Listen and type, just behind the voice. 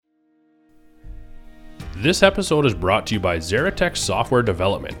This episode is brought to you by Xeratech Software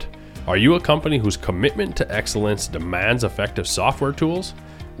Development. Are you a company whose commitment to excellence demands effective software tools?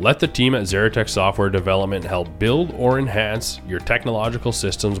 Let the team at Xeratech Software Development help build or enhance your technological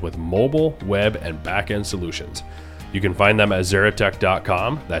systems with mobile, web, and back-end solutions. You can find them at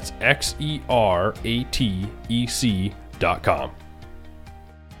xeratech.com. That's XERATEC.com.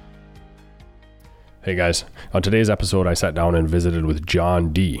 Hey guys, on today's episode, I sat down and visited with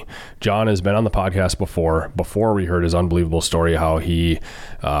John Dee. John has been on the podcast before we heard his unbelievable story, how he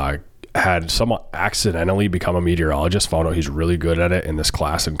had somewhat accidentally become a meteorologist, found out he's really good at it in this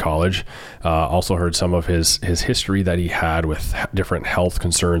class in college. Also heard some of his history that he had with different health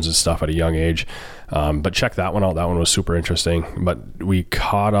concerns and stuff at a young age. But check that one out. That one was super interesting. But we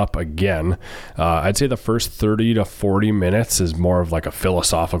caught up again. I'd say the first 30 to 40 minutes is more of like a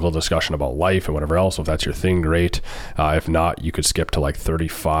philosophical discussion about life and whatever else. So if that's your thing, great. If not, you could skip to like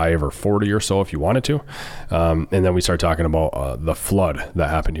 35 or 40 or so if you wanted to. And then we start talking about the flood that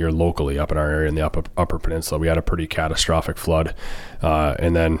happened here locally up in our area in the Upper Peninsula. We had a pretty catastrophic flood,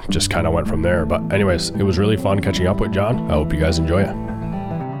 and then just kind of went from there. But anyways, it was really fun catching up with John. I hope you guys enjoy it.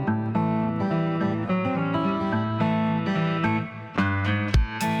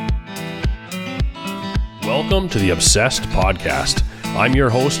 Welcome to the Obsessed Podcast. I'm your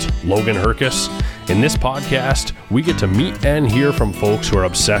host, Logan Herkus. In this podcast, we get to meet and hear from folks who are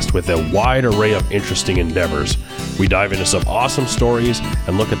obsessed with a wide array of interesting endeavors. We dive into some awesome stories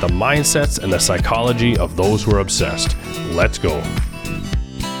and look at the mindsets and the psychology of those who are obsessed. Let's go.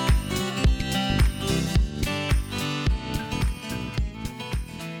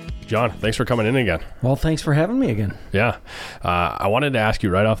 John, thanks for coming in again. Well, thanks for having me again. Yeah. I wanted to ask you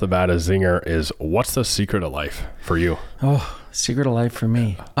right off the bat, a zinger is, what's the secret of life for you? Oh, secret of life for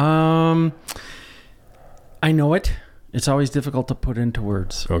me. I know it. It's always difficult to put into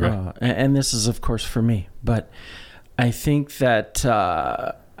words. Okay. And this is, of course, for me. But I think that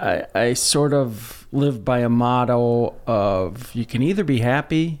I sort of live by a motto of you can either be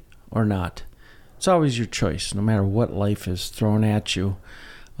happy or not. It's always your choice, no matter what life is thrown at you.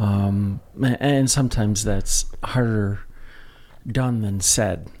 And sometimes that's harder done than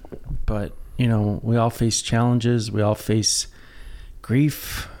said. But, you know, we all face challenges. We all face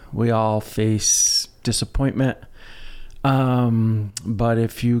grief. We all face disappointment. But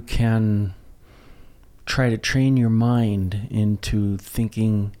if you can try to train your mind into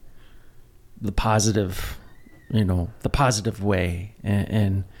thinking the positive, the positive way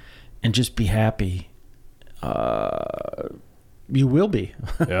and just be happy, you will be.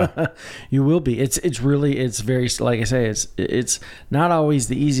 Yeah. You will be. It's very, like I say, it's not always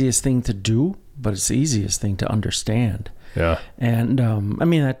the easiest thing to do, but it's the easiest thing to understand. Yeah. And,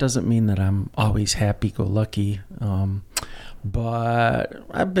 that doesn't mean that I'm always happy-go-lucky. But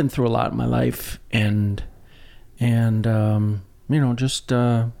I've been through a lot in my life and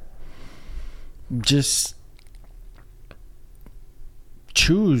just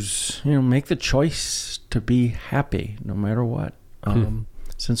choose, make the choice to be happy no matter what.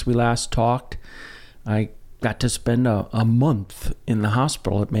 Since we last talked, I got to spend a month in the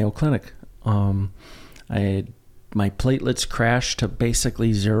hospital at Mayo Clinic. My platelets crashed to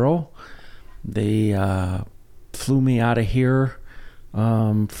basically zero. They flew me out of here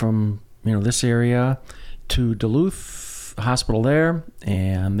from this area to Duluth Hospital there,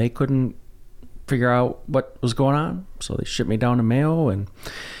 and they couldn't figure out what was going on, so they shipped me down to Mayo, and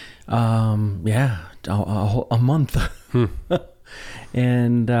a month.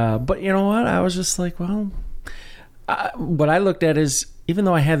 And but you know what? I was just like, well, what I looked at is, even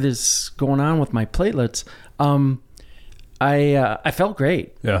though I had this going on with my platelets, I felt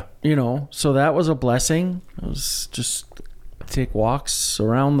great. Yeah. So that was a blessing. I was just take walks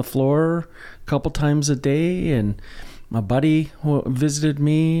around the floor a couple times a day, and my buddy who visited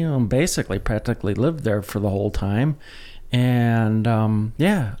me practically lived there for the whole time. And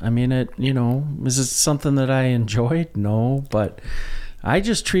is it something that I enjoyed? No, but I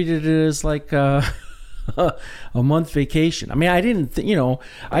just treated it as like a month vacation. I didn't,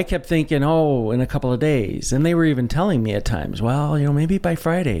 I kept thinking, in a couple of days. And they were even telling me at times, well, maybe by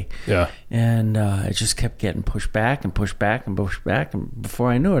Friday. Yeah. And it just kept getting pushed back and pushed back and pushed back. And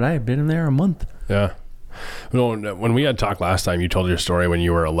before I knew it, I had been in there a month. Yeah. Well, when we had talked last time, you told your story when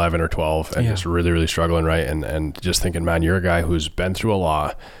you were 11 or 12 and just really, really struggling, right? And just thinking, man, you're a guy who's been through a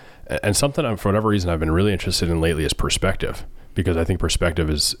lot. And something, for whatever reason, I've been really interested in lately is perspective. Because I think perspective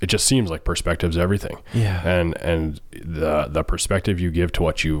it just seems like perspective's everything. Yeah. And the perspective you give to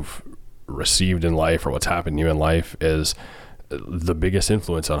what you've received in life or what's happened to you in life is the biggest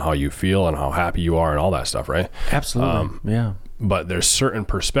influence on how you feel and how happy you are and all that stuff, right? Absolutely. Yeah. But there's certain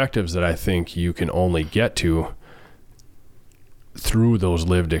perspectives that I think you can only get to through those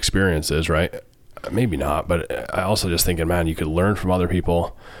lived experiences, right? Maybe not, but I also just thinking, man, you could learn from other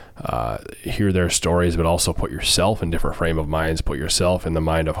people, hear their stories, but also put yourself in different frame of minds, put yourself in the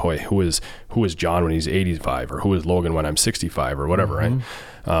mind of, hey, who is John when he's 85, or who is Logan when I'm 65, or whatever, right?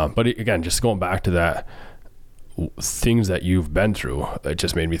 But again, just going back to that, things that you've been through, it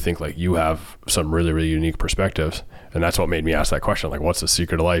just made me think like you have some really, really unique perspectives. And that's what made me ask that question, like, what's the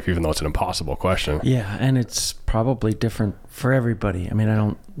secret of life, even though it's an impossible question. Yeah, and it's probably different for everybody. I mean,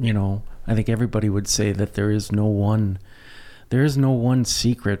 I think everybody would say that there is no one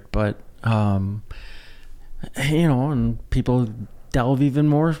secret, but, and people delve even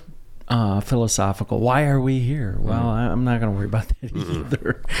more philosophical. Why are we here? Well, I'm not going to worry about that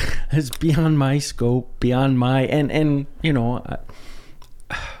either. It's beyond my scope, beyond my,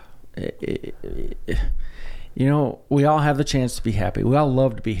 we all have the chance to be happy. We all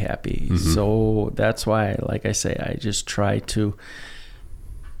love to be happy. So that's why, like I say, I just try to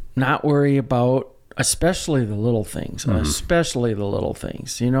not worry about, especially the little things, they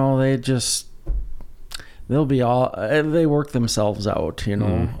work themselves out,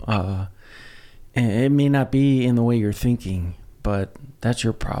 and it may not be in the way you're thinking, but that's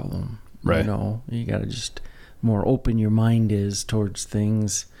your problem. Right. You got to just more open your mind is towards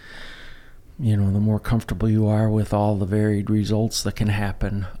things, the more comfortable you are with all the varied results that can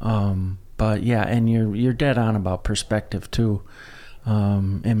happen. But yeah, and you're dead on about perspective too.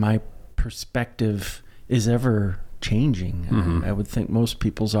 And my perspective is ever changing. I would think most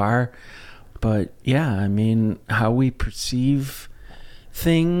people's are, but yeah, I mean, how we perceive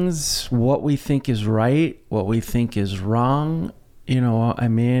things, what we think is right, what we think is wrong, I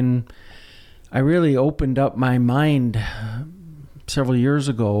mean, I really opened up my mind several years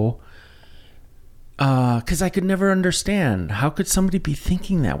ago, because I could never understand, how could somebody be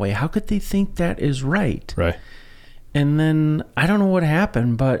thinking that way? How could they think that is right? Right. And then I don't know what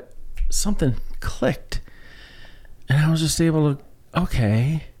happened, but something clicked. And I was just able to,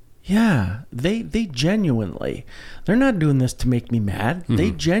 okay, yeah, they genuinely, they're not doing this to make me mad. They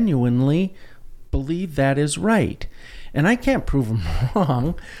genuinely believe that is right. And I can't prove them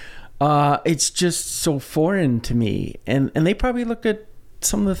wrong. It's just so foreign to me. And they probably look at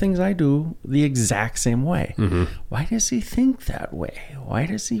some of the things I do the exact same way. Why does he think that way? Why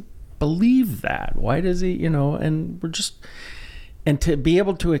does he believe that? Why does he, and to be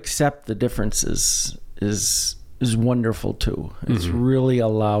able to accept the differences is wonderful too. It's really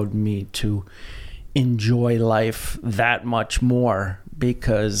allowed me to enjoy life that much more,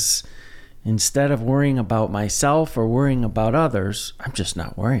 because instead of worrying about myself or worrying about others, I'm just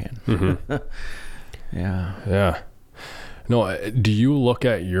not worrying. Yeah. No, do you look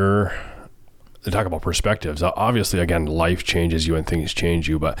at talk about perspectives? Obviously, again, life changes you and things change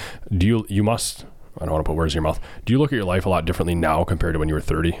you, but you must, I don't want to put words in your mouth. Do you look at your life a lot differently now compared to when you were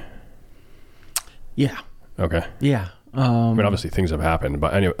 30? Yeah. Okay. Yeah. I mean, obviously things have happened,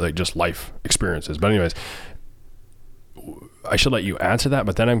 but anyway, like just life experiences. But anyways, I should let you answer that,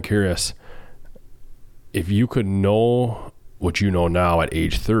 but then I'm curious, if you could know what you know now at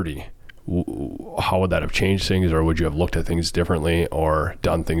age 30, how would that have changed things, or would you have looked at things differently or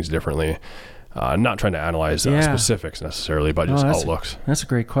done things differently? Not trying to analyze specifics necessarily, but just outlooks. That's a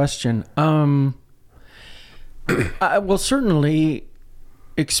great question. Well, certainly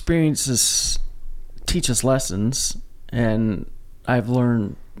experiences teach us lessons, and I've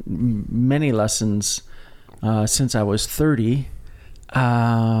learned many lessons since I was 30.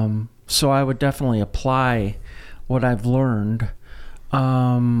 So I would definitely apply what I've learned.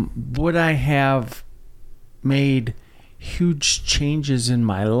 Would I have made huge changes in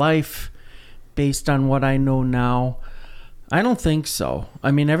my life based on what I know now? I don't think so.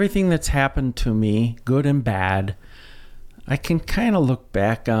 I mean, everything that's happened to me, good and bad, I can kind of look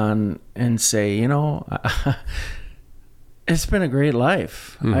back on and say, it's been a great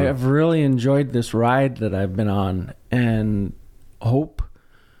life. I've really enjoyed this ride that I've been on, and hope,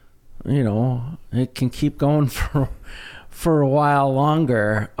 it can keep going for a while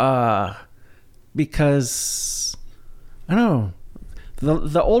longer, because I don't know,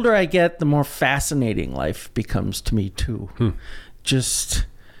 the older I get, the more fascinating life becomes to me too. Just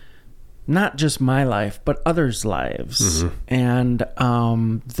not just my life, but others' lives. And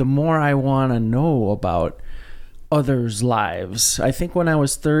the more I want to know about others' lives, I think when I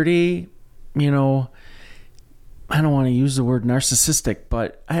was 30, I don't want to use the word narcissistic,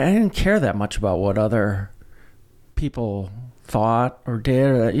 but I didn't care that much about what other people thought or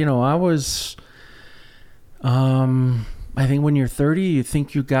did. I was, I think when you're 30, you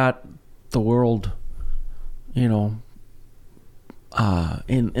think you got the world,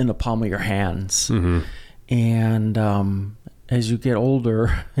 in the palm of your hands. Mm-hmm. And as you get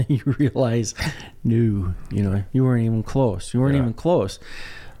older, you realize, no, you weren't even close. You weren't even close.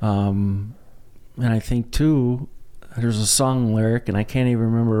 And I think too, there's a song lyric, and I can't even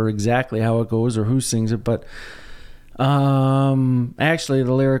remember exactly how it goes or who sings it, but actually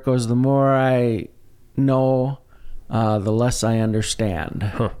the lyric goes, the more I know, the less I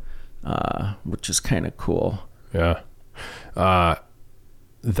understand, which is kind of cool. Yeah.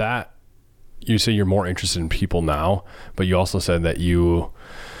 That you say you're more interested in people now, but you also said that you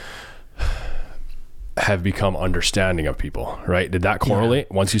have become understanding of people, right? Did that correlate?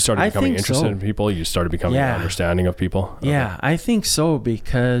 Once you started becoming interested in people, you started becoming understanding of people? Okay. Yeah, I think so,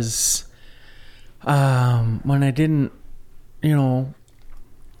 because when I didn't,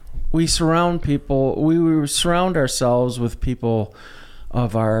 we surround ourselves with people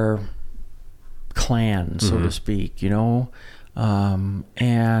of our clan, so to speak,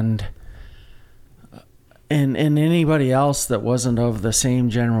 and anybody else that wasn't of the same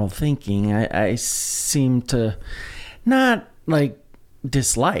general thinking, I seemed to not like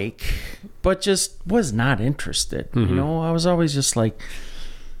dislike, but just was not interested. I was always just like,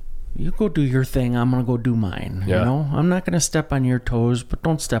 you go do your thing, I'm going to go do mine. I'm not going to step on your toes, but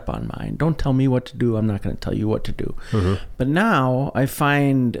don't step on mine. Don't tell me what to do. I'm not going to tell you what to do. But now I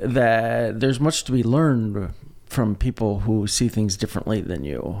find that there's much to be learned from people who see things differently than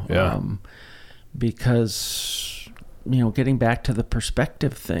you. Because, getting back to the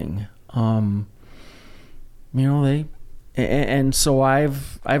perspective thing, and so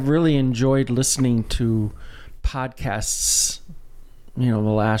I've really enjoyed listening to podcasts, the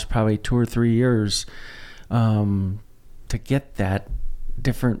last probably 2 or 3 years, to get that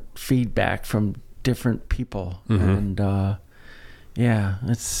different feedback from different people. And,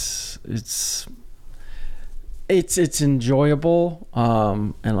 it's enjoyable.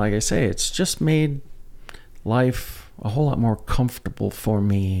 And like I say, it's just made life a whole lot more comfortable for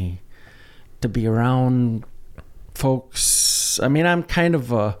me to be around folks. I mean, I'm kind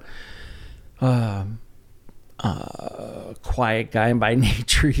of a quiet guy by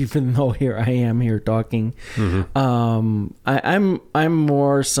nature, even though here I am here talking. I'm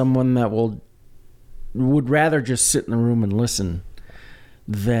more someone that would rather just sit in the room and listen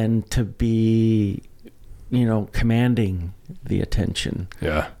than to be, commanding the attention.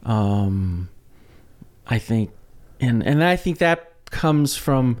 Yeah. I think, and I think that comes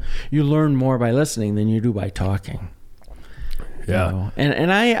from, you learn more by listening than you do by talking. Yeah.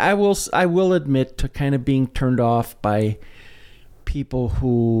 And I will admit to kind of being turned off by people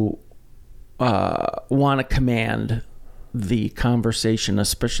who want to command the conversation,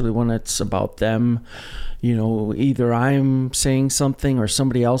 especially when it's about them. Either I'm saying something or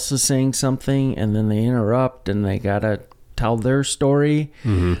somebody else is saying something, and then they interrupt and they gotta tell their story.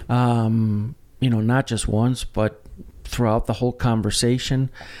 Not just once, but throughout the whole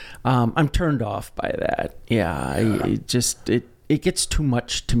conversation. I'm turned off by that. It gets too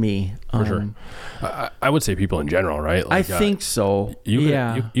much to me. For sure. I would say people in general, right? Like, I think so.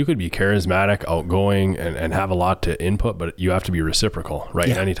 You could be charismatic, outgoing, and have a lot to input, but you have to be reciprocal, right?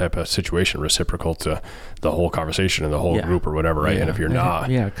 In any type of situation, reciprocal to the whole conversation and the whole group or whatever, right? And if you're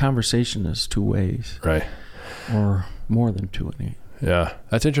not... conversation is 2 ways. Right. Or more than 2 in it. Yeah,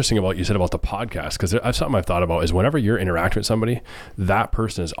 that's interesting about you said about the podcast, because something I've thought about is whenever you're interacting with somebody, that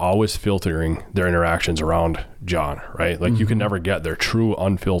person is always filtering their interactions around John, right? Like you can never get their true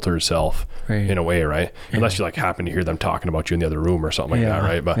unfiltered self in a way, right? Unless you happen to hear them talking about you in the other room or something like that,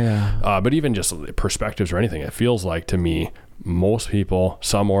 right? But even just perspectives or anything, it feels like to me, most people,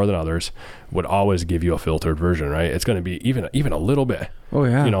 some more than others, would always give you a filtered version, right? It's going to be even a little bit. Oh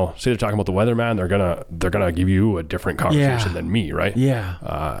yeah. Say they're talking about the weatherman, they're gonna give you a different conversation than me, right?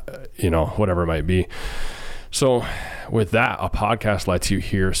 Yeah. Whatever it might be. So with that, a podcast lets you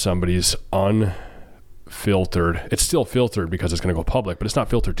hear somebody's unfiltered. It's still filtered because it's going to go public, but it's not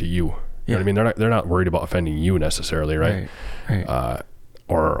filtered to you. You know what I mean? They're not worried about offending you necessarily, right? Right.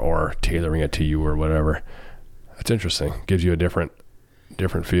 Or tailoring it to you or whatever. That's interesting. Gives you a different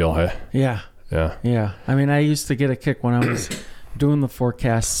feel, hey? Yeah. I mean, I used to get a kick when I was doing the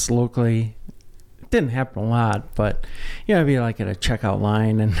forecasts locally. It didn't happen a lot, but I'd be like at a checkout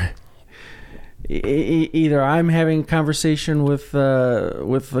line, and either I'm having a conversation with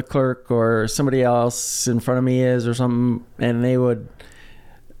the clerk, or somebody else in front of me is, or something, and they would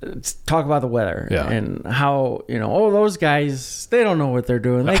talk about the weather and how, those guys, they don't know what they're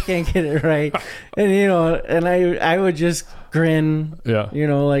doing. They can't get it right. And, and I would just grin, and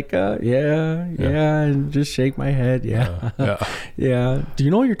just shake my head. Yeah. Do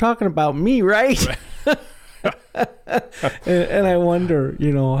you know you're talking about me, right? and I wonder,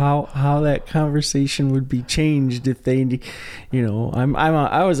 how that conversation would be changed if they,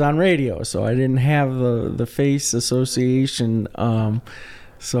 I was on radio, so I didn't have the face association. But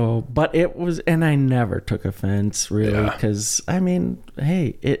it was, and I never took offense really, because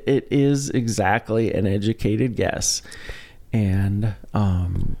hey, it is exactly an educated guess, and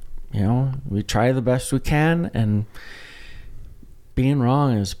we try the best we can, and being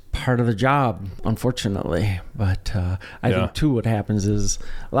wrong is part of the job, unfortunately. But I think too, what happens is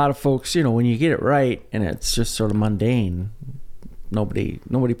a lot of folks, when you get it right and it's just sort of mundane, nobody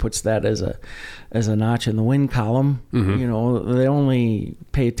puts that as a notch in the win column. They only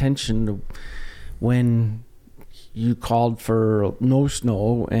pay attention to when you called for no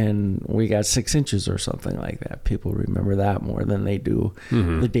snow and we got 6 inches or something like that. People remember that more than they do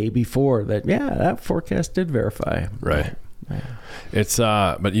the day before that. That forecast did verify. Right. It's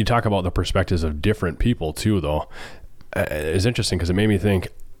but you talk about the perspectives of different people too, though. It's interesting because it made me think.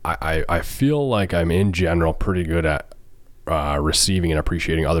 I feel like I'm in general pretty good at receiving and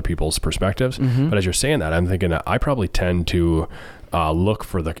appreciating other people's perspectives. But as you're saying that, I'm thinking that I probably tend to look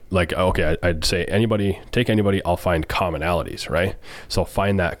for I'd say take anybody, I'll find commonalities, right? So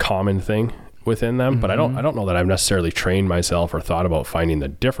find that common thing within them. But I don't know that I've necessarily trained myself or thought about finding the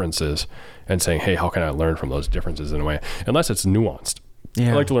differences and saying, hey, how can I learn from those differences in a way, unless it's nuanced.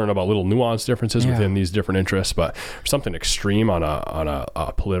 I like to learn about little nuanced differences within these different interests, but something extreme on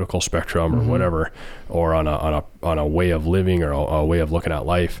a political spectrum or whatever, or on a way of living or a way of looking at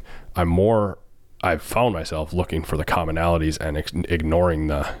life, I've found myself looking for the commonalities and ignoring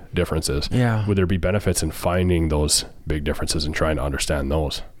the differences. Would there be benefits in finding those big differences and trying to understand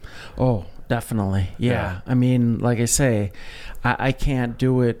those? Oh, definitely. Yeah. I mean, like I say, I can't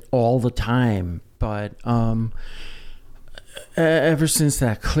do it all the time, but ever since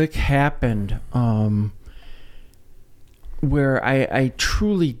that click happened, where I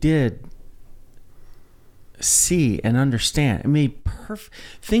truly did see and understand, it made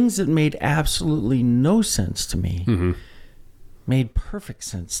things that made absolutely no sense to me made perfect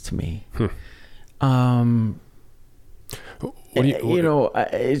sense to me.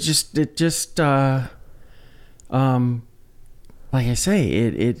 It just like I say,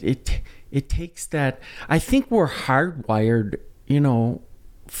 it takes that. I think we're hardwired,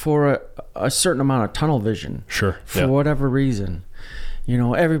 for a certain amount of tunnel vision. Sure. For whatever reason,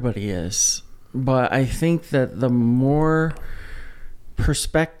 everybody is. But I think that the more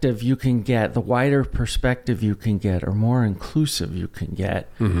perspective you can get, the wider perspective you can get, or more inclusive you can get,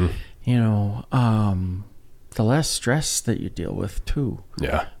 the less stress that you deal with too.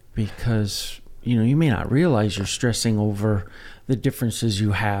 Yeah. Because, you may not realize you're stressing over the differences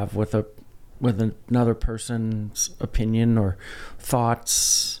you have with another person's opinion or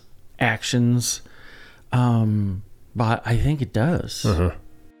thoughts, actions. But I think it does.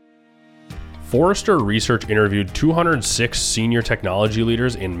 Forrester Research interviewed 206 senior technology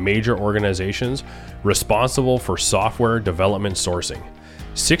leaders in major organizations responsible for software development sourcing.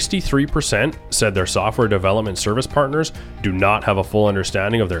 63% said their software development service partners do not have a full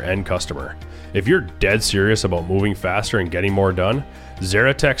understanding of their end customer. If you're dead serious about moving faster and getting more done,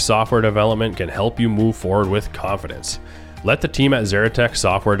 Xeratech Software Development can help you move forward with confidence. Let the team at Xeratech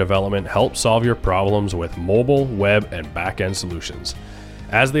Software Development help solve your problems with mobile, web, and back-end solutions.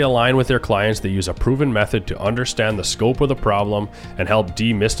 As they align with their clients, they use a proven method to understand the scope of the problem and help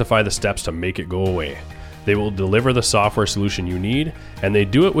demystify the steps to make it go away. They will deliver the software solution you need, and they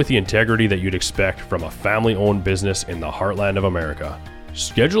do it with the integrity that you'd expect from a family-owned business in the heartland of America.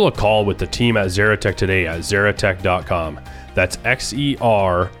 Schedule a call with the team at Xeratech today at xeratech.com. That's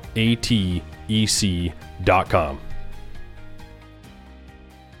XERATEC.com.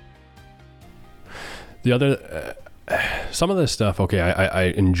 The other, some of this stuff,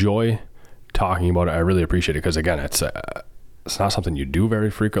 I enjoy talking about it. I really appreciate it because, again, it's not something you do very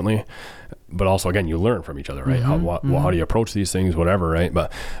frequently, but also, again, you learn from each other, right? How do you approach these things, whatever, right?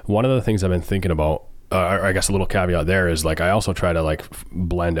 But one of the things I've been thinking about, I guess a little caveat there is I also try to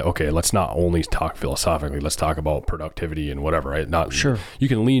blend it. Okay, let's not only talk philosophically, let's talk about productivity and whatever, right? Not sure. You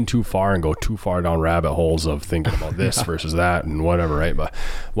can lean too far and go too far down rabbit holes of thinking about this versus that and whatever, right? But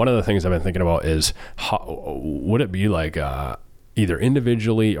one of the things I've been thinking about is would it be either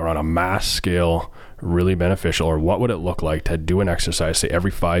individually or on a mass scale really beneficial, or what would it look like to do an exercise, say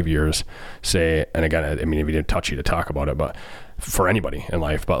every 5 years, say, and again, I mean, it'd be touchy to talk about it, but for anybody in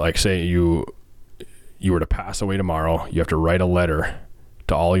life, but say you were to pass away tomorrow, you have to write a letter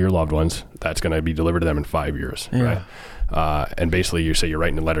to all your loved ones that's going to be delivered to them in 5 years, right? And basically you say you're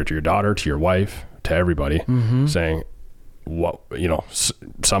writing a letter to your daughter, to your wife, to everybody, saying,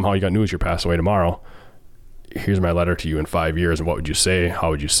 somehow you got news you're passing away tomorrow. here's my letter to you in 5 years. And what would you say? How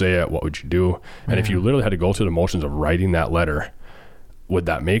would you say it? What would you do? And if you literally had to go through the motions of writing that letter, would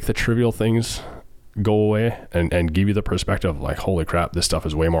that make the trivial things go away and give you the perspective of like, holy crap, this stuff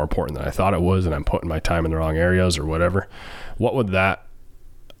is way more important than I thought it was, and I'm putting my time in the wrong areas or whatever?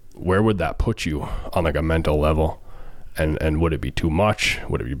 Where would that put you on like a mental level? And would it be too much?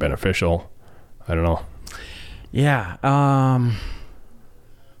 Would it be beneficial? I don't know. Yeah.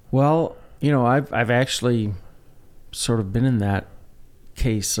 Well, I've actually sort of been in that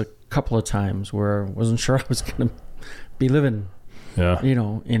case a couple of times where I wasn't sure I was going to be living,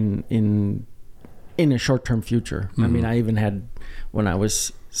 in a short-term future. I mean, I even had, when I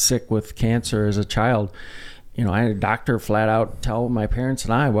was sick with cancer as a child, I had a doctor flat out tell my parents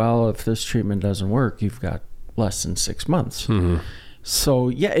and I, well, if this treatment doesn't work, you've got less than 6 months. So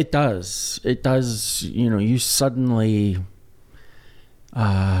yeah, it does. You suddenly,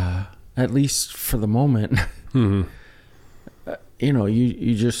 at least for the moment, you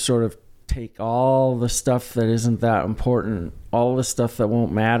just sort of take all the stuff that isn't that important, all the stuff that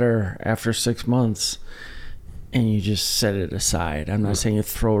won't matter after 6 months, and you just set it aside. I'm not saying you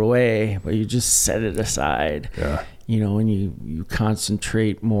throw it away, but you just set it aside. Yeah. And you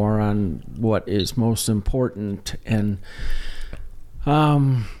concentrate more on what is most important. And,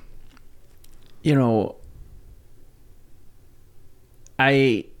 I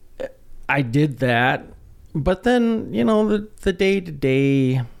did that, but then, the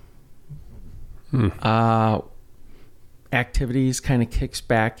day-to-day activities kind of kicks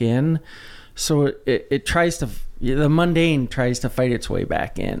back in. So it tries to, the mundane tries to fight its way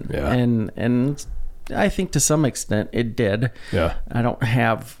back in. Yeah. And I think to some extent it did. Yeah. I don't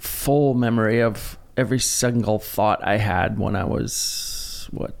have full memory of every single thought I had when I was,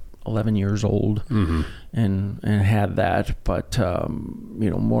 11 years old, and had that. But,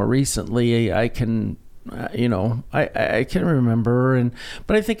 more recently I can, I can remember,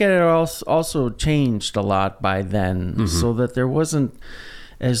 but I think it also changed a lot by then, so that there wasn't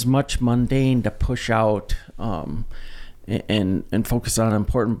as much mundane to push out, and focus on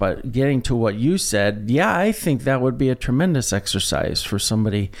important. But getting to what you said, yeah, I think that would be a tremendous exercise for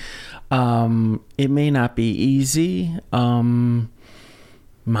somebody. It may not be easy,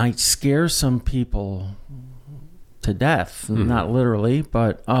 might scare some people to death, not literally,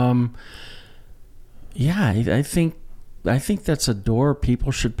 but, yeah, I think that's a door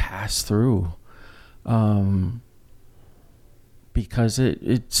people should pass through, because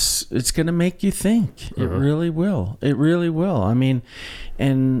it's going to make you think. It really will. It really will. I mean,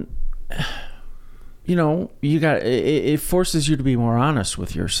 and it forces you to be more honest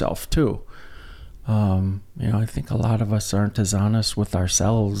with yourself too. I think a lot of us aren't as honest with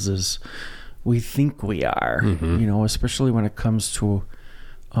ourselves as we think we are. Especially when it comes to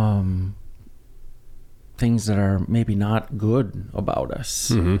things that are maybe not good about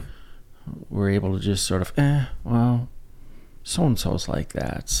us. We're able to just sort of, well, so-and-so's like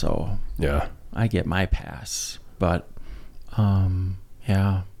that, so yeah, I get my pass. But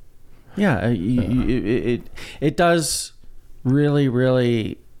it does really,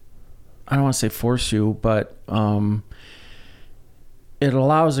 really, I don't want to say force you, but it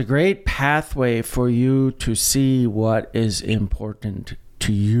allows a great pathway for you to see what is important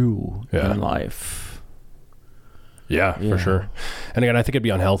to you in life. Yeah, for sure. And again, I think it'd be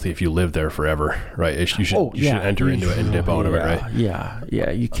unhealthy if you live there forever, right? You should enter into it and dip out of it, right? Yeah.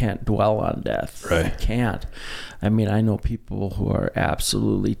 You can't dwell on death. Right. You can't. I mean, I know people who are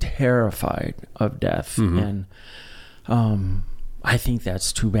absolutely terrified of death, and I think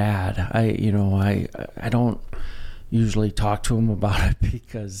that's too bad. I don't usually talk to them about it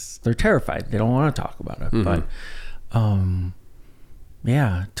because they're terrified. They don't want to talk about it. But I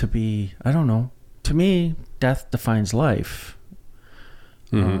don't know. To me, death defines life.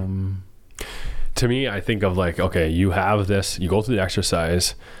 To me, I think of like, okay, you have this, you go through the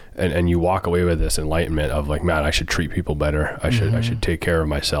exercise and you walk away with this enlightenment of like, man, I should treat people better. I should take care of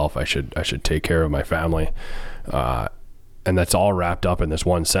myself. I should take care of my family. And that's all wrapped up in this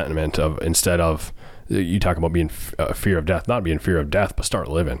one sentiment of, instead of, you talk about being fear of death, not being fear of death, but start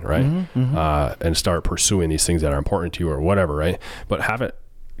living, right? And start pursuing these things that are important to you or whatever, right? But have it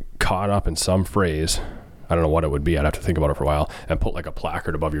caught up in some phrase. I don't know what it would be. I'd have to think about it for a while, and put like a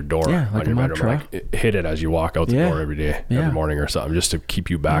placard above your door on your bedroom. Like, hit it as you walk out the door every day, every morning or something, just to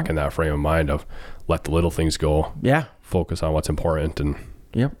keep you back in that frame of mind of let the little things go. Yeah. Focus on what's important and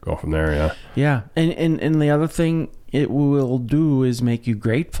go from there. Yeah. Yeah. And the other thing it will do is make you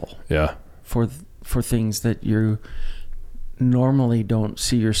grateful. Yeah. For things that you normally don't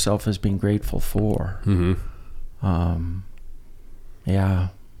see yourself as being grateful for.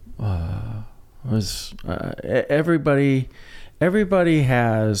 was everybody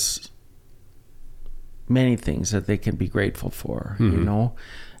has many things that they can be grateful for. You know,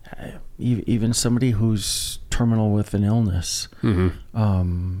 even somebody who's terminal with an illness,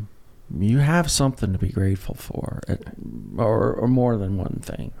 you have something to be grateful for, or more than one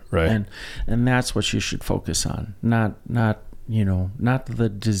thing, right? And that's what you should focus on, not the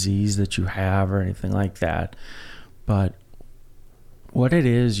disease that you have or anything like that, but what it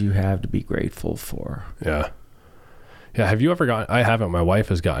is you have to be grateful for. Yeah. Have you ever I haven't. My wife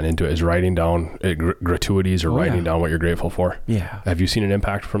has gotten into it, is writing down gratuities or writing down what you're grateful for. Yeah. Have you seen an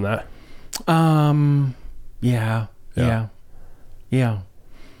impact from that?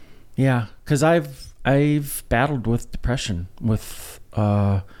 Yeah. Cause I've battled with depression, with,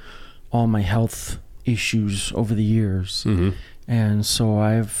 all my health issues over the years. And so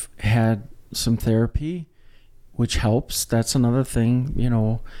I've had some therapy, which helps. That's another thing,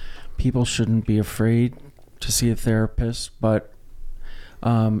 people shouldn't be afraid to see a therapist. But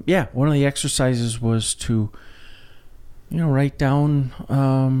one of the exercises was to, write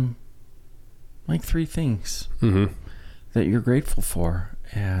down like 3 things that you're grateful for.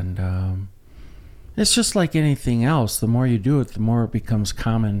 And it's just like anything else. The more you do it, the more it becomes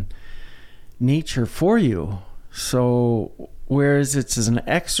common nature for you. So whereas it's as an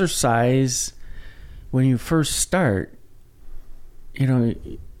exercise when you first start,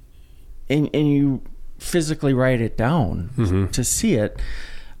 and you physically write it down to see it,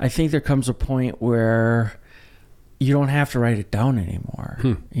 I think there comes a point where you don't have to write it down anymore.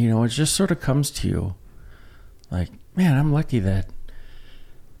 It just sort of comes to you like, man, I'm lucky that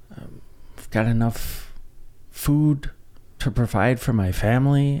I've got enough food to provide for my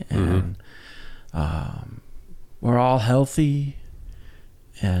family, and we're all healthy,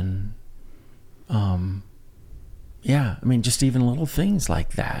 and just even little things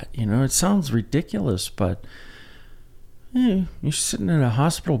like that. It sounds ridiculous, but you're sitting in a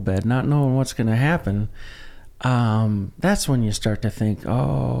hospital bed not knowing what's going to happen. That's when you start to think,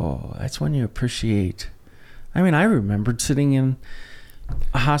 that's when you appreciate. I remembered sitting in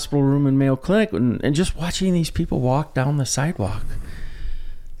a hospital room in Mayo Clinic and just watching these people walk down the sidewalk,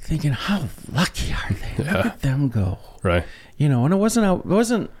 thinking, how lucky are they? Look at them go. Right. And it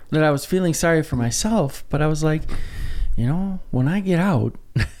wasn't that I was feeling sorry for myself, but I was like, when I get out,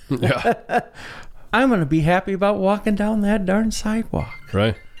 I'm going to be happy about walking down that darn sidewalk.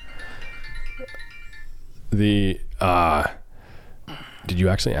 Right. Did you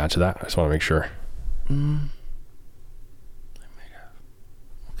actually answer that? I just want to make sure.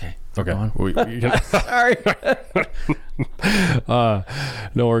 Okay. Sorry.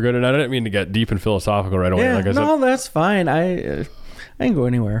 No, we're good. And I didn't mean to get deep and philosophical right away. Yeah, like I said, that's fine. I can go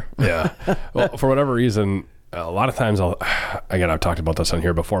anywhere. Yeah. Well, for whatever reason, a lot of times I've talked about this on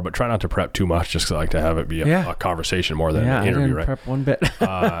here before, but try not to prep too much, just 'cause I like to have it be a conversation more than an interview, I didn't right? prep one bit.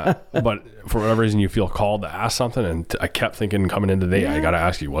 But for whatever reason, you feel called to ask something, and I kept thinking coming into today, I got to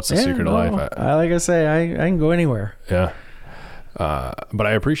ask you, what's the secret of life? Like I say, I can go anywhere. Yeah. But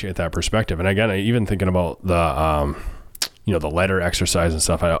I appreciate that perspective. And again, even thinking about the, the letter exercise and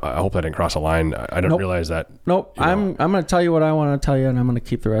stuff, I hope that didn't cross a line. I didn't realize that. Nope. I'm going to tell you what I want to tell you, and I'm going to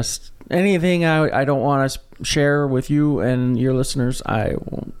keep the rest. Anything I don't want to share with you and your listeners, I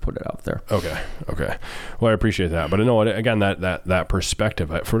won't put it out there. Okay. Well, I appreciate that. But again, that perspective,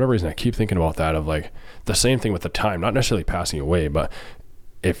 for whatever reason, I keep thinking about that, of like the same thing with the time, not necessarily passing away, but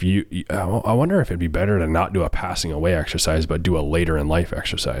if I wonder if it'd be better to not do a passing away exercise, but do a later in life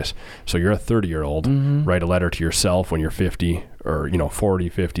exercise. So you're a 30-year-old, write a letter to yourself when you're 50 or, 40,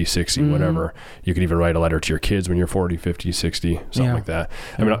 50, 60, whatever. You could even write a letter to your kids when you're 40, 50, 60, something like that.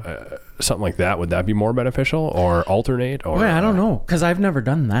 Something like that, would that be more beneficial or alternate? Or I don't know, because I've never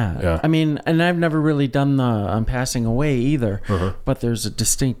done that. Yeah. And I've never really done the passing away either, but there's a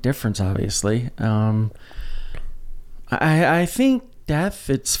distinct difference, obviously. I think death,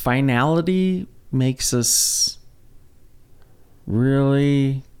 its finality, makes us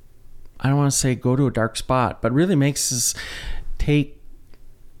really, I don't want to say go to a dark spot, but really makes us take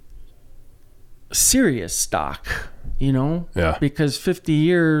serious stock, Yeah. Because 50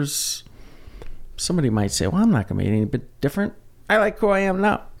 years, somebody might say, well, I'm not going to be any bit different. I like who I am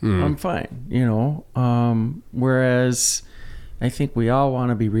now. I'm fine, whereas I think we all want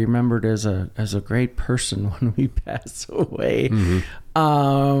to be remembered as a great person when we pass away.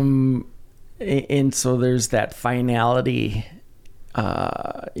 And so there's that finality,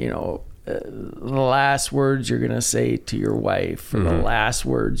 the last words you're going to say to your wife, or the last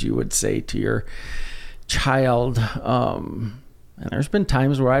words you would say to your child. And there's been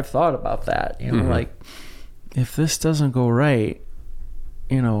times where I've thought about that, like, if this doesn't go right,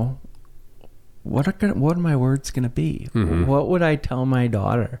 what are my words going to be? Mm-hmm. What would I tell my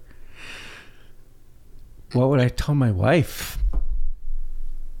daughter? What would I tell my wife?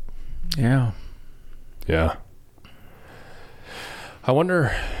 Yeah. Yeah. I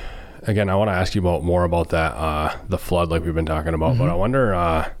wonder, again, I want to ask you more about that, the flood like we've been talking about, but I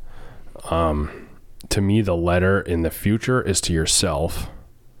wonder, to me, the letter in the future is to yourself,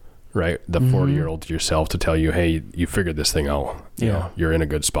 right? The 40-year-old to yourself to tell you, hey, you figured this thing out. You know, you're in a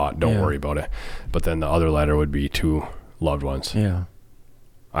good spot. Don't worry about it. But then the other letter would be to loved ones. Yeah.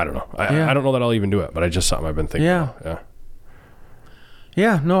 I don't know. I don't know that I'll even do it, but I just something I've been thinking about. Yeah.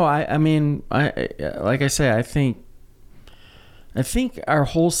 Yeah. No, I mean, like I say, I think our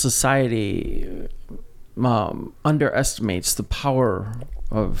whole society underestimates the power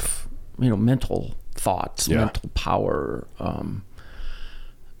of, mental thoughts, mental power,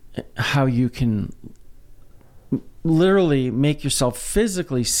 how you can literally make yourself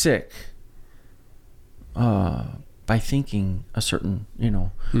physically sick by thinking a certain,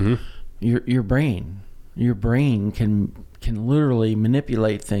 your brain can literally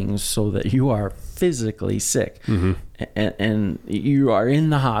manipulate things so that you are physically sick, and you are in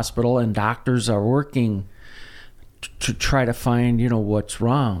the hospital and doctors are working to try to find, what's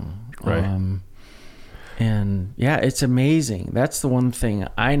wrong. Right. And yeah, it's amazing. That's the one thing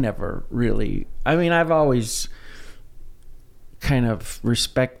I never really, I've always kind of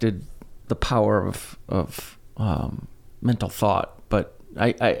respected the power of mental thought, but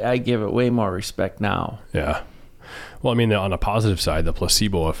I give it way more respect now. Yeah. Well, on the positive side, the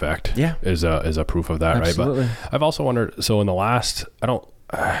placebo effect is a proof of that, Absolutely. right? But I've also wondered, so in the last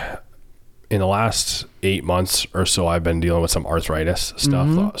 8 months or so, I've been dealing with some arthritis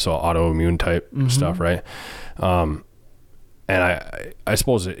stuff, so autoimmune type stuff, right? And I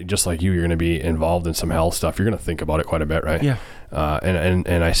suppose just like you're going to be involved in some health stuff. You're going to think about it quite a bit, right? Yeah.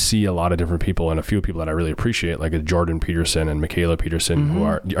 And I see a lot of different people, and a few people that I really appreciate, like Jordan Peterson and Michaela Peterson, who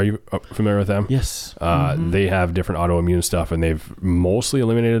are you familiar with them? Yes. They have different autoimmune stuff, and they've mostly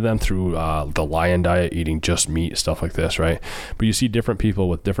eliminated them through the lion diet, eating just meat, stuff like this, right? But you see different people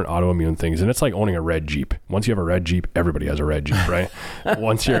with different autoimmune things, and it's like owning a red Jeep. Once you have a red Jeep, everybody has a red Jeep, right?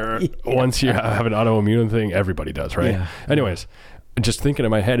 Once you have an autoimmune thing, everybody does, right? Yeah. Anyways, just thinking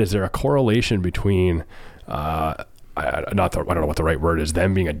in my head, is there a correlation between I don't know what the right word is,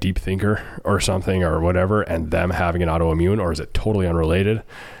 them being a deep thinker or something or whatever, and them having an autoimmune, or is it totally unrelated?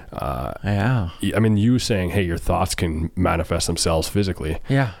 You saying, hey, your thoughts can manifest themselves physically.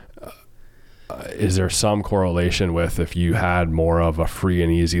 Yeah. Is there some correlation with, if you had more of a free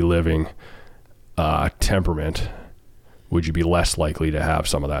and easy living temperament, would you be less likely to have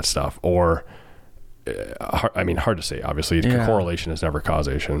some of that stuff? Or, hard to say, obviously. Correlation is never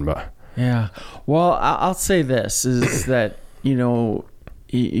causation, but... Yeah. Well, I'll say this is that, you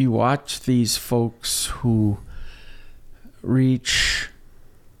watch these folks who reach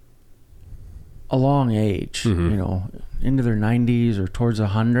a long age, into their 90s or towards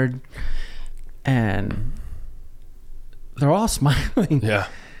 100, and they're all smiling. Yeah.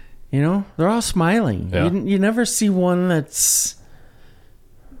 They're all smiling. Yeah. You never see one that's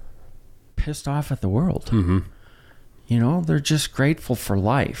pissed off at the world. They're just grateful for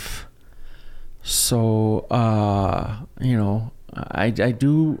life. So, I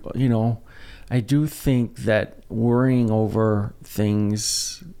do think that worrying over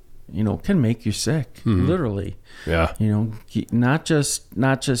things, can make you sick, literally. Yeah. Not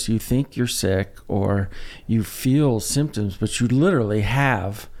just you think you're sick or you feel symptoms, but you literally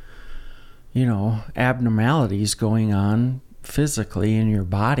have, abnormalities going on physically in your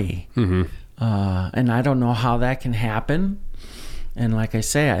body. And I don't know how that can happen. And like I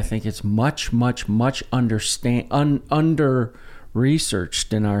say, I think it's much, much, much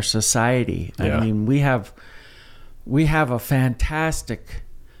under-researched in our society. Yeah. We have a fantastic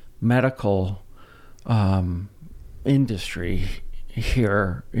medical industry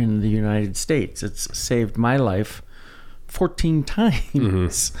here in the United States. It's saved my life 14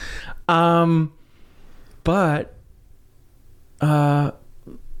 times. But the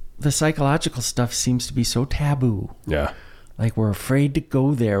psychological stuff seems to be so taboo. Yeah. Like, we're afraid to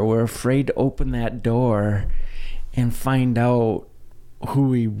go there. We're afraid to open that door and find out who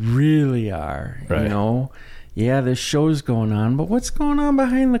we really are. Right. Yeah, there's shows going on, but what's going on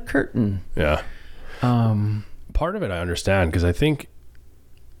behind the curtain? Yeah. Part of it I understand, because I think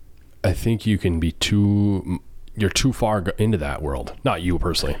you can be you're too far into that world. Not you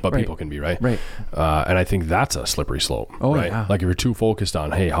personally, but people can be, right? Right. And I think that's a slippery slope. Oh, right? yeah. Like, if you're too focused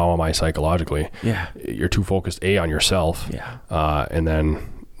on, hey, how am I psychologically? Yeah. You're too focused, on yourself. Yeah. And then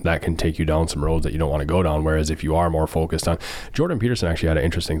that can take you down some roads that you don't want to go down. Whereas if you are more focused on, Jordan Peterson actually had an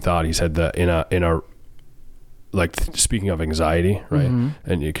interesting thought. He said that in a like speaking of anxiety, right? Mm-hmm.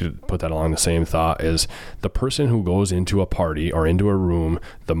 And you could put that along the same thought, is the person who goes into a party or into a room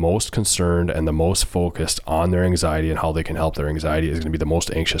the most concerned and the most focused on their anxiety and how they can help their anxiety is going to be the most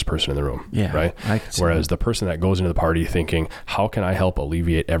anxious person in the room. Yeah. Right. Whereas the person that goes into the party thinking, how can I help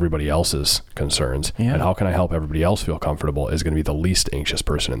alleviate everybody else's concerns and how can I help everybody else feel comfortable, is going to be the least anxious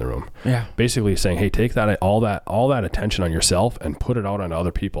person in the room. Yeah. Basically saying, hey, take that all that attention on yourself and put it out on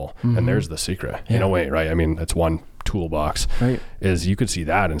other people. And there's the secret in a way, right? I mean, that's one toolbox, right? Is you could see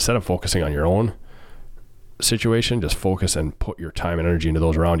that instead of focusing on your own situation, just focus and put your time and energy into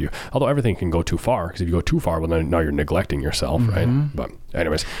those around you. Although everything can go too far, because if you go too far, well, then now you're neglecting yourself, right? But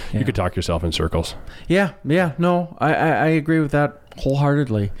anyways, you could talk yourself in circles. Yeah. No, I agree with that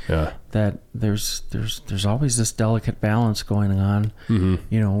wholeheartedly. Yeah. That there's always this delicate balance going on,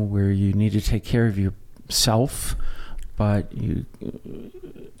 you know, where you need to take care of yourself, but you,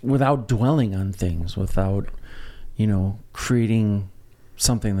 without dwelling on things, without, you know, creating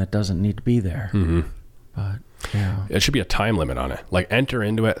something that doesn't need to be there. But yeah, it should be a time limit on it. Like enter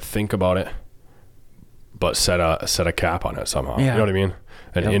into it, think about it, but set a cap on it somehow. You know what I mean?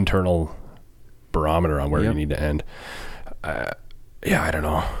 An internal barometer on where you need to end. I don't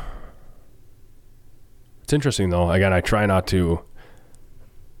know. It's interesting though. Again, I try not to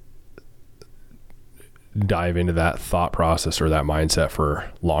dive into that thought process or that mindset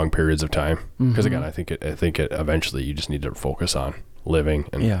for long periods of time, because again, I think it eventually you just need to focus on living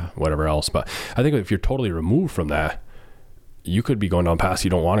and whatever else. But I think if you're totally removed from that, you could be going down paths you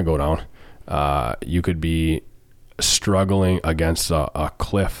don't want to go down. You could be struggling against a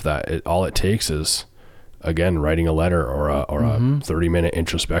cliff that all it takes is, again, writing a letter or a 30-minute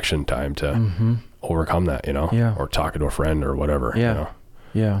introspection time to overcome that, you know, or talking to a friend or whatever. You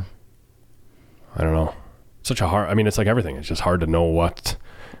know? I don't know. Such a hard, I mean, it's like everything. It's just hard to know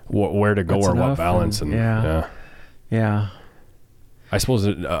where to go or what balance. And I suppose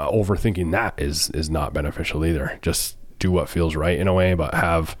overthinking that is not beneficial either. Just do what feels right in a way, but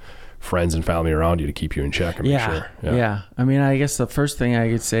have friends and family around you to keep you in check and make sure. Yeah. I mean, I guess the first thing I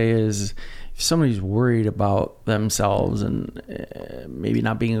could say is if somebody's worried about themselves and maybe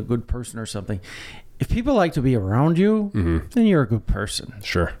not being a good person or something, if people like to be around you, then you're a good person.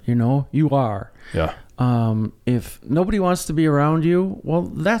 Sure. You know, you are. Yeah. If nobody wants to be around you, well,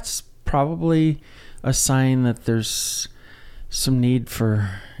 that's probably a sign that there's some need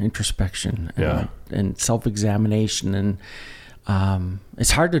for introspection and self-examination. And it's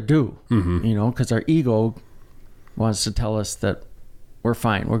hard to do, you know, because our ego wants to tell us that we're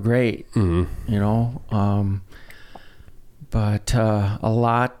fine, we're great, you know. But a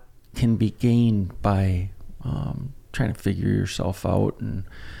lot can be gained by trying to figure yourself out and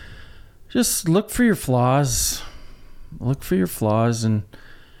just look for your flaws and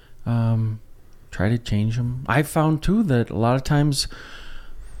try to change them. I've found too that a lot of times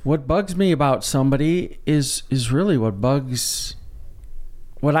what bugs me about somebody is really what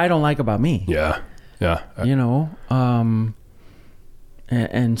I don't like about me. Yeah. You know,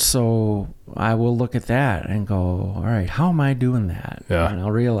 and so I will look at that and go, all right, how am I doing that? Yeah. And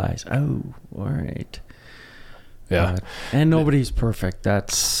I'll realize, oh, all right. Yeah. And nobody's perfect.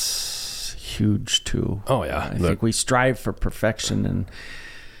 That's huge too. Oh yeah. I think we strive for perfection and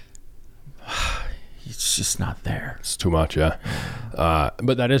it's just not there. It's too much. Yeah.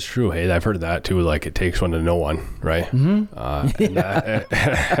 But that is true. Hey, I've heard that too. Like it takes one to know one, right? And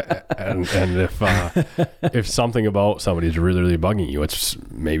if something about somebody's really, really bugging you, it's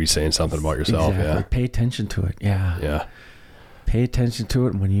maybe saying something about yourself. Exactly. Yeah. Pay attention to it. Yeah. Yeah. Pay attention to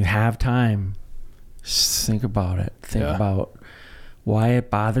it. And when you have time, just think about it. Think about why it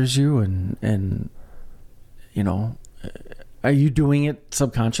bothers you and, you know, are you doing it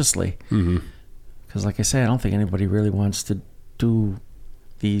subconsciously? Because like I say, I don't think anybody really wants to do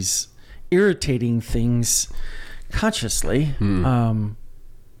these irritating things consciously. At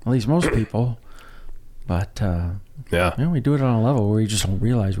least most people. But, you know, we do it on a level where we just don't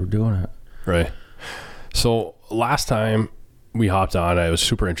realize we're doing it. Right. So last time we hopped on, it was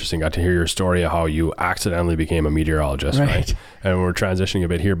super interesting. Got to hear your story of how you accidentally became a meteorologist, right? And we're transitioning a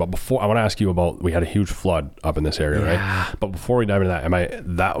bit here, but before I want to ask you about, we had a huge flood up in this area, right? But before we dive into that,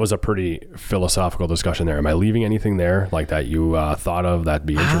 that was a pretty philosophical discussion there. Am I leaving anything there like that you thought of that'd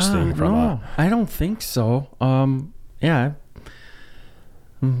be interesting no, I don't think so.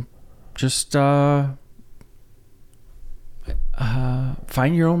 Just find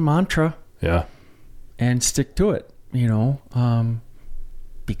your own mantra. Yeah. And stick to it. You know,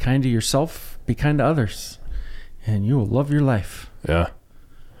 be kind to yourself, be kind to others, and you will love your life. Yeah.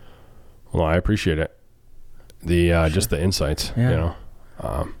 Well, I appreciate it. Just the insights,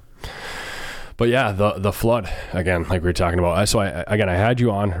 but yeah, the flood again, like we were talking about. So I had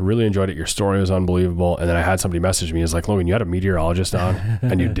you on, really enjoyed it. Your story was unbelievable. And then I had somebody message me. It's like, Logan, you had a meteorologist on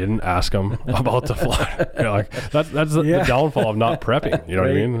and you didn't ask him about the flood. You're like, that's the downfall of not prepping. You know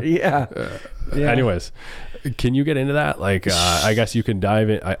what I mean? Yeah. Anyways, can you get into that? Like, I guess you can dive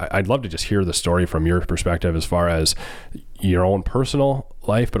in. I'd love to just hear the story from your perspective as far as your own personal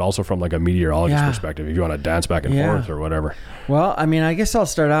life, but also from like a meteorologist perspective, if you want to dance back and forth or whatever. Well, I mean, I guess I'll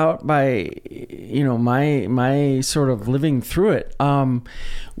start out by, my sort of living through it.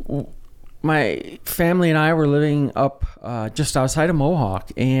 My family and I were living up just outside of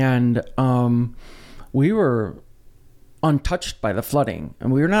Mohawk, and we were untouched by the flooding,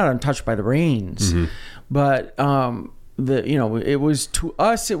 and we were not untouched by the rains, but it was, to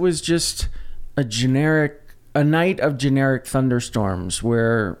us, it was just a night of generic thunderstorms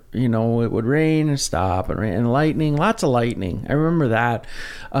where, it would rain and stop and lightning, lots of lightning. I remember that.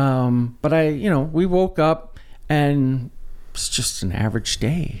 But we woke up and it's just an average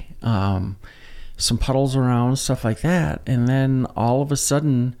day. Some puddles around, stuff like that. And then all of a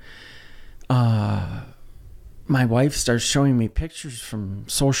sudden, my wife starts showing me pictures from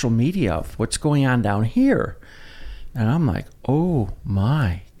social media of what's going on down here. And I'm like, oh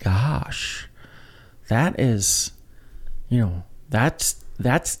my gosh. That is,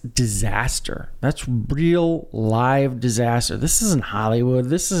 that's disaster. That's real live disaster. This isn't Hollywood.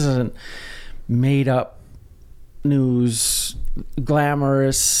 This isn't made up news,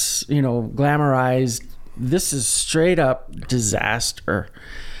 glamorized. This is straight up disaster.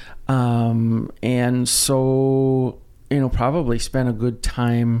 And so, probably spent a good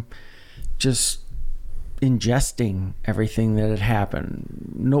time just ingesting everything that had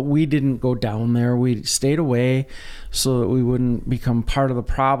happened. No, we didn't go down there. We stayed away so that we wouldn't become part of the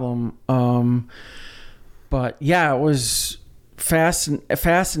problem. But yeah, it was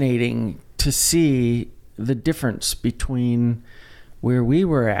fascinating to see the difference between where we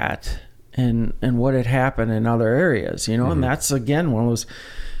were at and what had happened in other areas, and that's, again, one of those,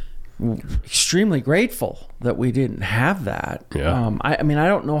 extremely grateful that we didn't have that. I mean, I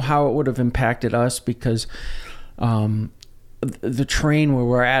don't know how it would have impacted us because the terrain where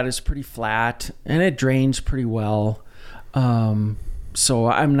we're at is pretty flat and it drains pretty well. So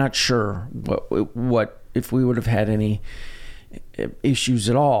I'm not sure what if we would have had any issues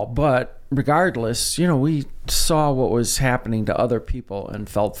at all. But regardless, we saw what was happening to other people and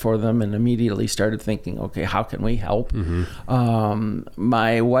felt for them and immediately started thinking, okay, how can we help?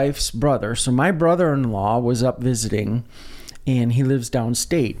 My wife's brother, so my brother-in-law was up visiting, and he lives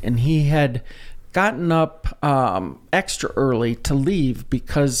downstate, and he had gotten up extra early to leave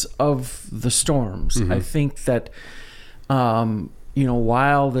because of the storms. I think that,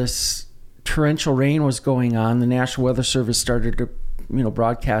 while this torrential rain was going on, the National Weather Service started to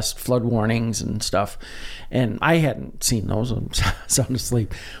broadcast flood warnings and stuff. And I hadn't seen those. I'm sound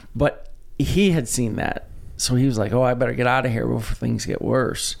asleep. But he had seen that. So he was like, oh, I better get out of here before things get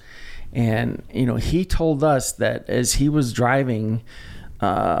worse. And, he told us that as he was driving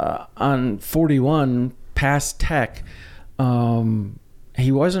on 41 past Tech,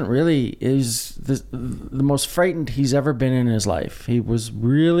 he wasn't really the most frightened he's ever been in his life. He was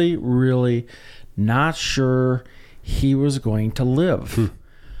really, really not sure he was going to live.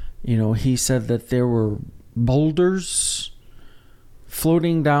 He said that there were boulders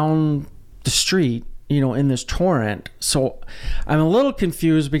floating down the street, in this torrent. So I'm a little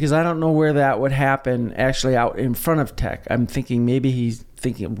confused because I don't know where that would happen actually out in front of Tech. I'm thinking maybe he's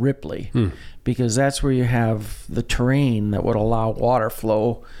thinking Ripley because that's where you have the terrain that would allow water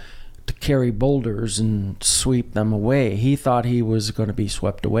flow to carry boulders and sweep them away. He thought he was going to be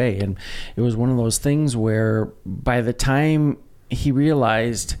swept away. And it was one of those things where by the time he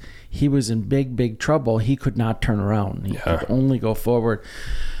realized he was in big, big trouble, he could not turn around. He could only go forward.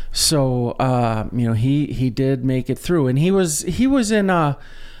 So, he did make it through. And he was in a,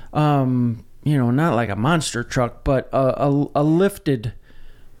 not like a monster truck, but a lifted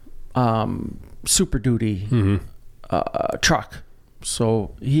Super Duty truck.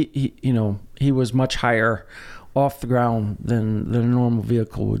 So he was much higher off the ground than a normal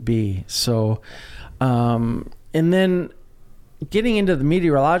vehicle would be. So, and then getting into the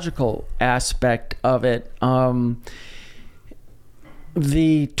meteorological aspect of it,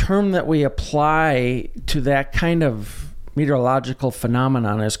 the term that we apply to that kind of meteorological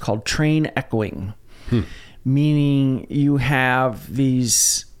phenomenon is called train echoing, meaning you have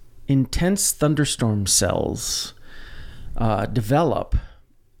these intense thunderstorm cells develop,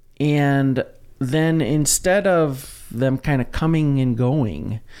 and then instead of them kind of coming and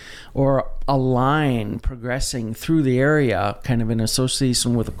going, or a line progressing through the area, kind of in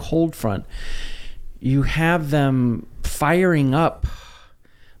association with a cold front, you have them firing up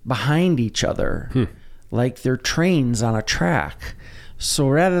behind each other like they're trains on a track. So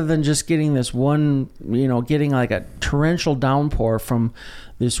rather than just getting this one, getting like a torrential downpour from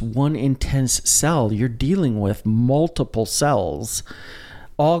this one intense cell, you're dealing with multiple cells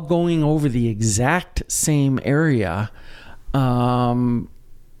all going over the exact same area, over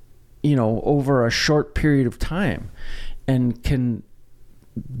a short period of time, and can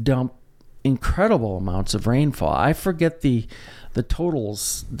dump incredible amounts of rainfall. I forget the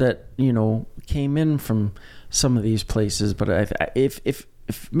totals that came in from some of these places, but if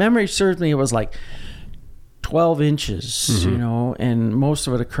memory serves me, it was like 12 inches, and most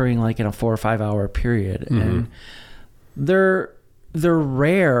of it occurring like in a 4 or 5 hour period. And they're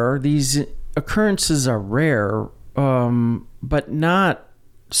rare. These occurrences are rare, but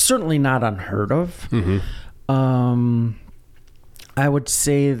certainly not unheard of. I would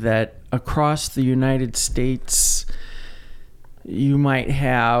say that across the United States, you might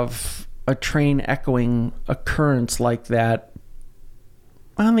have a train echoing occurrence like that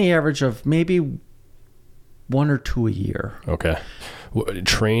on the average of maybe 1 or 2 a year. Okay.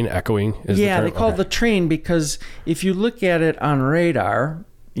 Train echoing is the term? They call it the train because if you look at it on radar,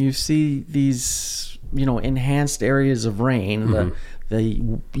 you see these, enhanced areas of rain,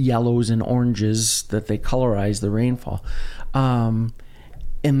 the yellows and oranges that they colorize the rainfall. And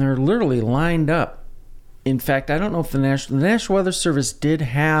they're literally lined up. In fact, I don't know if the National Weather Service did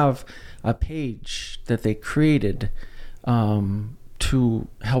have a page that they created to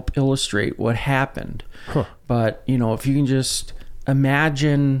help illustrate what happened. But, if you can just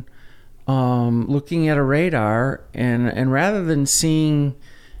imagine looking at a radar and rather than seeing,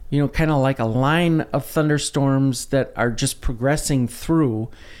 kind of like a line of thunderstorms that are just progressing through,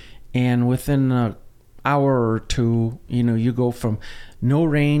 and within an hour or two, you go from no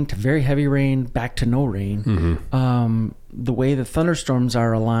rain to very heavy rain back to no rain. The way the thunderstorms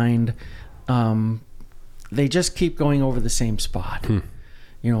are aligned, they just keep going over the same spot.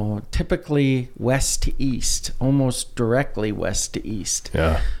 Typically west to east, almost directly west to east.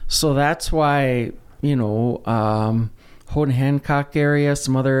 Yeah. So that's why, Houghton, Hancock area,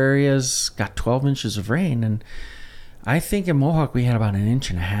 some other areas got 12 inches of rain. And I think in Mohawk we had about 1.5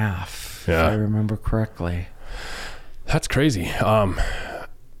 inches, if I remember correctly. That's crazy.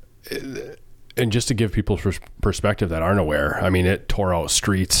 And just to give people perspective that aren't aware, I mean, it tore out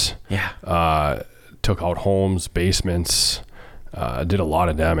streets. Yeah. Took out homes, basements, did a lot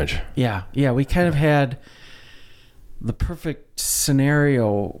of damage. Yeah. We kind of had the perfect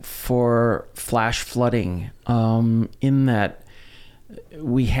scenario for flash flooding, in that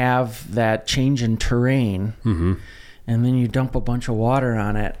we have that change in terrain, and then you dump a bunch of water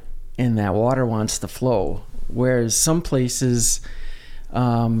on it, and that water wants to flow. Whereas some places,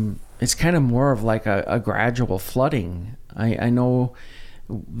 it's kind of more of like a gradual flooding. I know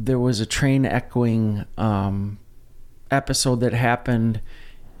there was a train echoing episode that happened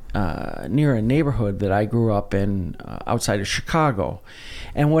near a neighborhood that I grew up in outside of Chicago.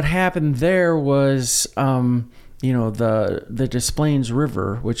 And what happened there was, the Des Plaines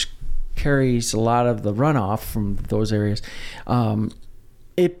River, which carries a lot of the runoff from those areas,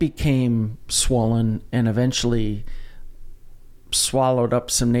 it became swollen and eventually swallowed up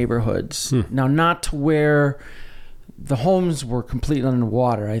some neighborhoods. Now, not to where the homes were completely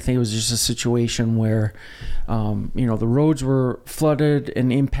underwater. I think it was just a situation where, the roads were flooded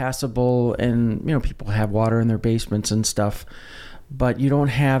and impassable, and, people have water in their basements and stuff, but you don't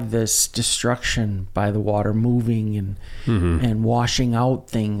have this destruction by the water moving and washing out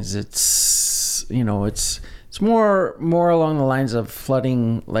things. It's, it's more along the lines of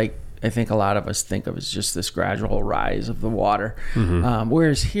flooding, like I think a lot of us think of as just this gradual rise of the water.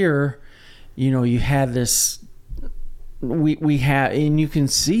 Whereas here, you had this, we had, and you can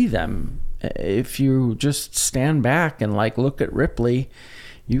see them if you just stand back and like look at Ripley.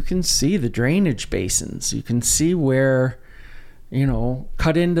 You can see the drainage basins. You can see where,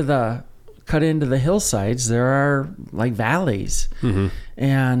 cut into the hillsides, there are like valleys,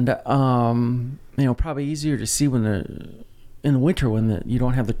 and probably easier to see in the winter when you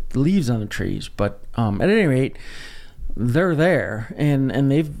don't have the leaves on the trees. But at any rate, they're there,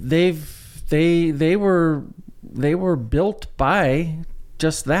 and they were built by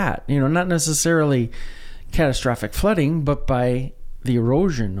just that, not necessarily catastrophic flooding, but by the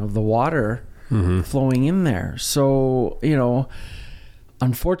erosion of the water flowing in there. So,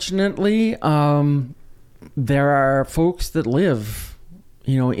 unfortunately, there are folks that live,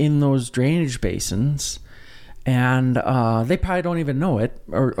 in those drainage basins, And they probably don't even know it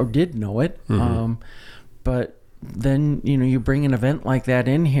or did know it. But then, you bring an event like that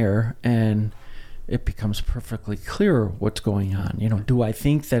in here and it becomes perfectly clear what's going on. Do I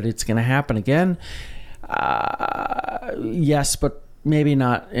think that it's going to happen again? Yes, but maybe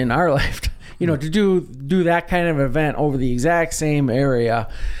not in our lifetime. To do that kind of event over the exact same area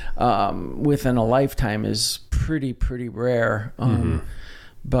within a lifetime is pretty rare.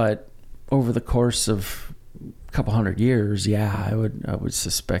 But over the course of a couple hundred years, I would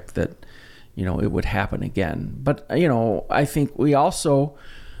suspect that it would happen again. But I think we also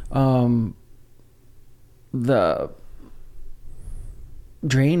the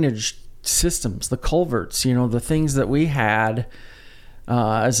drainage systems, the culverts, the things that we had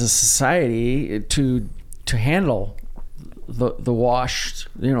as a society to handle the wash,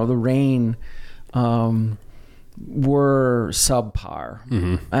 the rain, were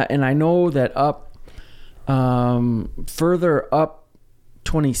subpar. And I know that up further up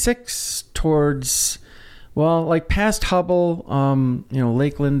 26 towards, like past Hubble,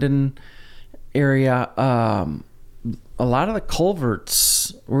 Lake Linden area, a lot of the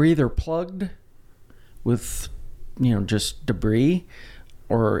culverts were either plugged with, just debris,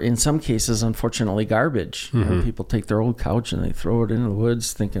 or in some cases, unfortunately, garbage. People take their old couch and they throw it into the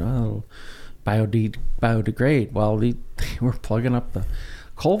woods thinking, it'll biodegrade. Well, they were plugging up the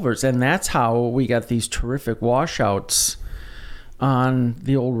culverts. And that's how we got these terrific washouts on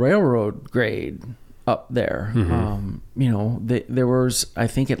the old railroad grade up there. There was, I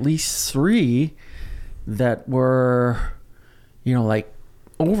think, at least 3 that were, like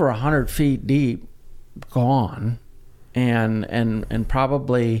over 100 feet deep, gone, and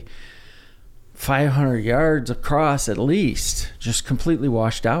probably 500 yards across at least, just completely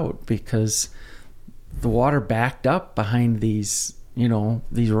washed out because the water backed up behind these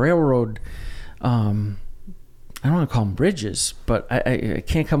railroad, I don't want to call them bridges, but I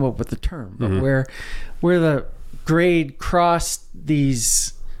can't come up with the term. But where the grade crossed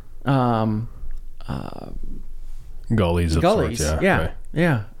these gullies of sorts,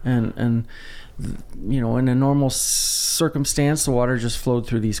 yeah. And in a normal circumstance, the water just flowed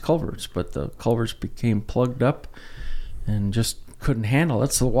through these culverts, but the culverts became plugged up and just couldn't handle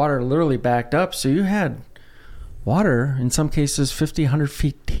it. So the water literally backed up. So you had water, in some cases, 50, 100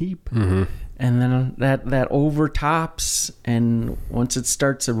 feet deep. And then that overtops, and once it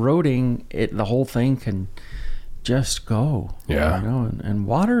starts eroding, the whole thing can just go. Yeah. And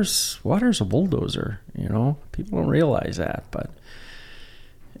water's a bulldozer. People don't realize that, but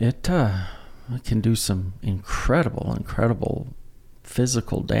it can do some incredible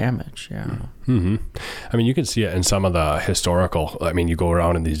physical damage. I mean, you can see it in some of the historical, you go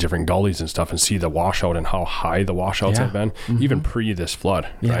around in these different gullies and stuff and see the washout and how high the washouts have been, even pre this flood,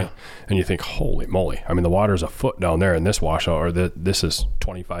 right? And you think, holy moly, the water's a foot down there in this washout, or this is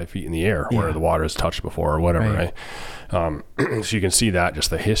 25 feet in the air where the water has touched before or whatever, right? So you can see that, just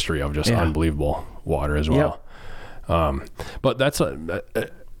the history of just unbelievable water as well. But that's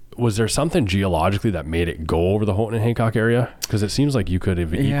was there something geologically that made it go over the Houghton and Hancock area? Because it seems like you could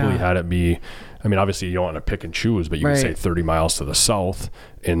have equally had it be, obviously you don't want to pick and choose, but you can say 30 miles to the south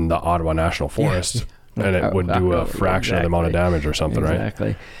in the Ottawa National Forest, and it wouldn't do a fraction of the amount of damage or something, right?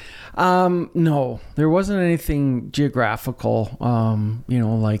 Exactly. No, there wasn't anything geographical,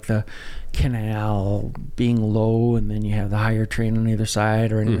 like the canal being low and then you have the higher terrain on either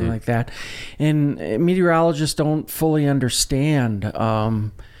side or anything like that. And meteorologists don't fully understand,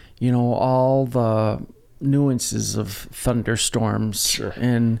 all the nuances of thunderstorms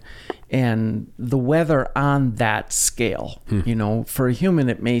and the weather on that scale. For a human,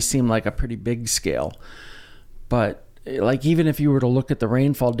 it may seem like a pretty big scale, but like even if you were to look at the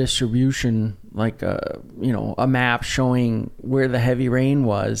rainfall distribution, like a map showing where the heavy rain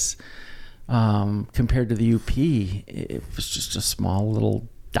was compared to the UP, it was just a small little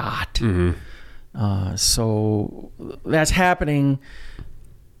dot. So that's happening,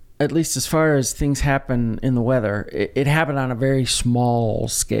 at least as far as things happen in the weather. It happened on a very small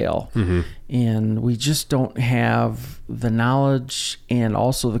scale, and we just don't have the knowledge and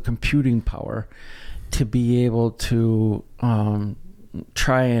also the computing power to be able to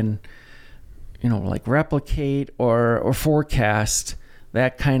try and replicate or forecast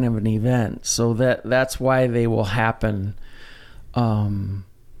that kind of an event. So that's why they will happen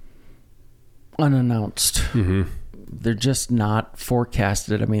unannounced. They're just not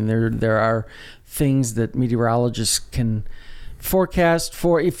forecasted. There are things that meteorologists can forecast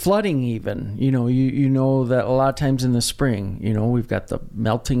for flooding even. You know that a lot of times in the spring, we've got the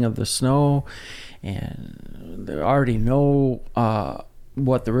melting of the snow, and they already know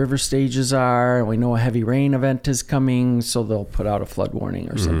what the river stages are. We know a heavy rain event is coming, so they'll put out a flood warning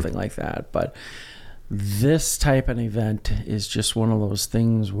or something like that. But this type of event is just one of those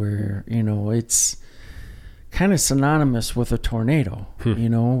things where, it's kind of synonymous with a tornado.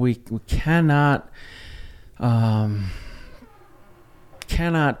 We cannot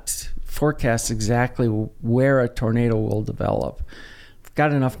forecast exactly where a tornado will develop. We've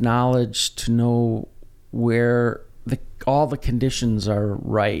got enough knowledge to know where all the conditions are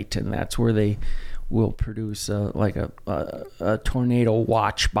right, and that's where they will produce a tornado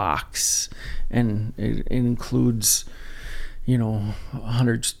watch box, and it includes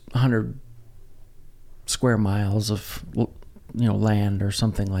 100 square miles of land or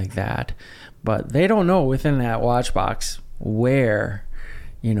something like that. But they don't know within that watch box where,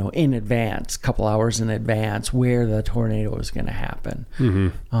 in advance, a couple hours in advance, where the tornado is going to happen.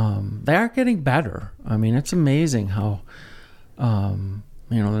 They are getting better. I mean, it's amazing how the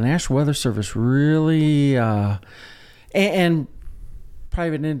National Weather Service really and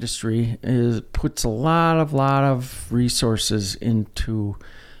private industry puts a lot of resources into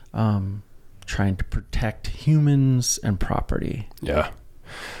trying to protect humans and property. Yeah.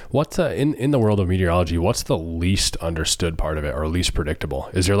 What's in the world of meteorology, what's the least understood part of it, or least predictable?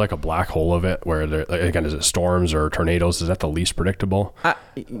 Is there like a black hole of it where again, is it storms or tornadoes? Is that the least predictable?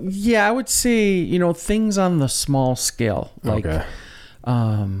 Yeah, I would say, things on the small scale, like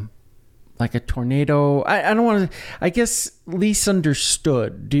like a tornado. I don't want to, I guess least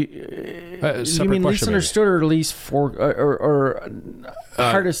understood. Do you mean least understood or least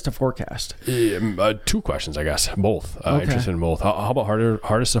hardest to forecast? Two questions, I guess. Both. Interested in both. How about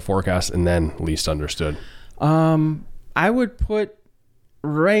hardest to forecast and then least understood? I would put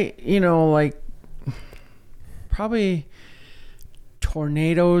probably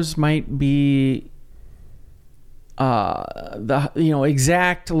tornadoes might be the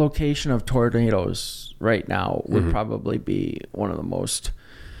exact location of tornadoes right now would probably be one of the most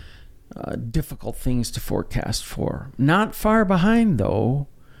difficult things to forecast for. Not far behind, though,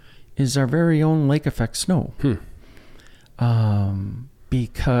 is our very own lake effect snow.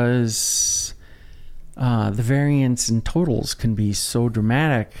 Because the variance in totals can be so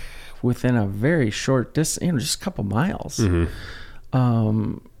dramatic within a very short distance, just a couple miles.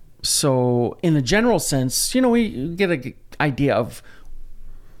 So in the general sense, we get an idea of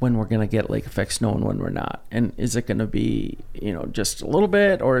when we're going to get lake effect snow and when we're not. And is it going to be, just a little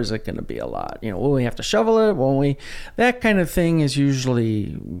bit, or is it going to be a lot? Will we have to shovel it? Won't we? That kind of thing is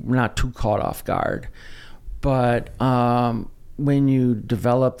usually not too caught off guard. But when you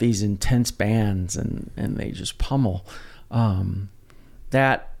develop these intense bands and they just pummel,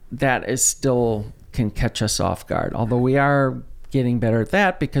 that is still can catch us off guard. Although we are getting better at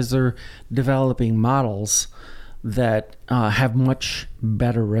that because they're developing models that have much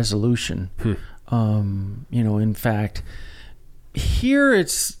better resolution. In fact, here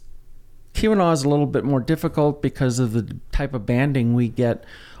Keweenaw is a little bit more difficult because of the type of banding we get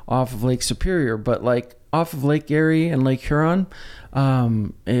off of Lake Superior, but like off of Lake Erie and Lake Huron,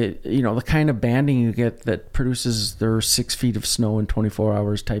 the kind of banding you get that produces their 6 feet of snow in 24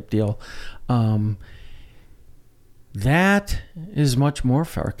 hours type deal, that is much more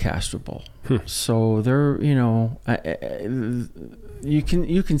forecastable. So there, you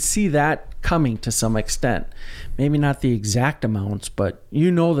can see that coming to some extent. Maybe not the exact amounts, but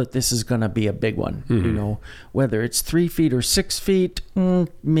that this is going to be a big one. Whether it's 3 feet or 6 feet,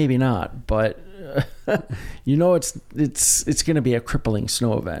 maybe not, but it's going to be a crippling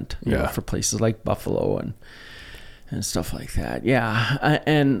snow event. For places like Buffalo and stuff like that. Yeah,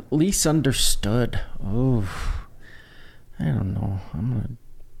 and least understood. Oh. I don't know. I'm going to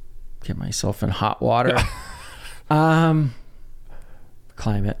get myself in hot water.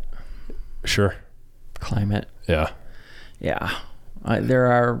 Climate. Sure. Climate. Yeah. Yeah. There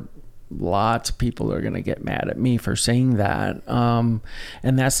are lots of people that are going to get mad at me for saying that. And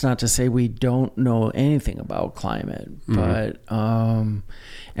that's not to say we don't know anything about climate. But, and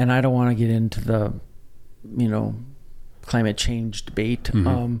I don't want to get into the, climate change debate.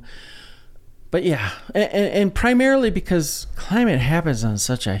 But yeah, and primarily because climate happens on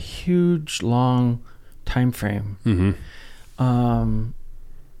such a huge, long time frame. And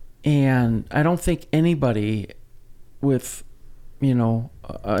I don't think anybody with,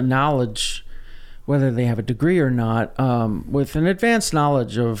 a knowledge, whether they have a degree or not, with an advanced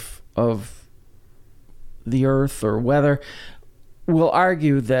knowledge of the earth or weather, will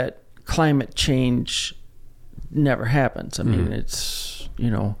argue that climate change never happens. I mean, it's,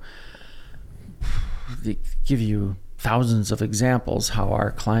 they give you thousands of examples how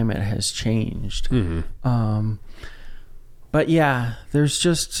our climate has changed. But yeah, there's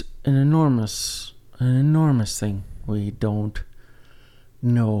just an enormous thing we don't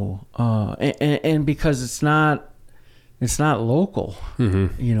know, and because it's not local,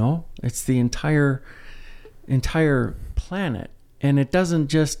 it's the entire planet, and it doesn't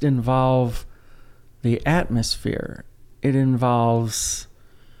just involve the atmosphere. It involves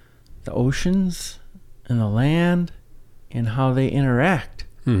the oceans and the land and how they interact.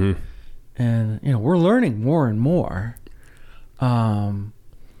 Mm-hmm. And we're learning more and more. And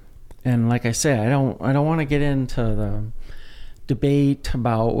like I said, I don't want to get into the debate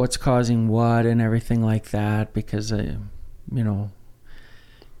about what's causing what and everything like that, because it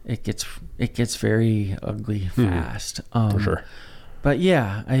gets very ugly fast. For sure. But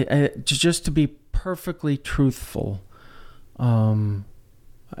yeah, I just to be perfectly truthful,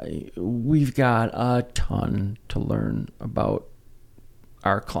 we've got a ton to learn about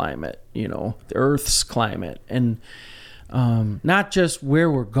our climate, the Earth's climate, and not just where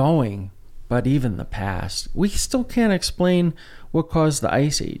we're going, but even the past. We still can't explain what caused the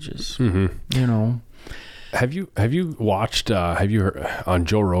ice ages. Mm-hmm. Have you watched? Have you heard on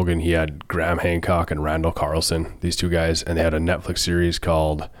Joe Rogan? He had Graham Hancock and Randall Carlson, these two guys, and they had a Netflix series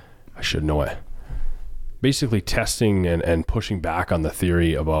called I Should Know It. Basically testing and pushing back on the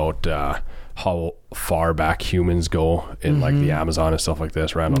theory about how far back humans go in like the Amazon and stuff like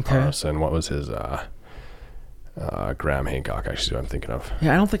this. Randall Carlson, what was his Graham Hancock, actually, what I'm thinking of.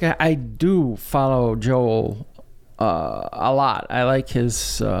 Yeah, I don't think I do follow Joel a lot. I like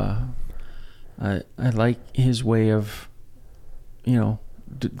his I like his way of, the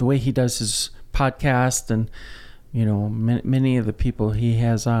way he does his podcast, and many of the people he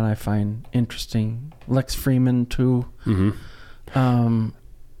has on I find interesting. Lex Freeman too.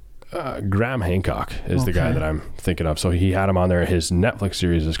 Graham Hancock is the guy that I'm thinking of. So he had him on there. His Netflix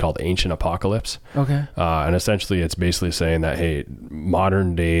series is called Ancient Apocalypse. Okay. And essentially it's basically saying that, hey,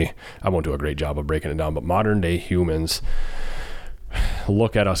 modern day, I won't do a great job of breaking it down, but modern day humans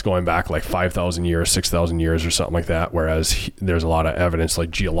look at us going back like 5,000 years, 6,000 years or something like that. Whereas there's a lot of evidence,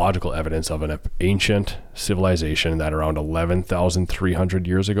 like geological evidence of an ancient civilization that around 11,300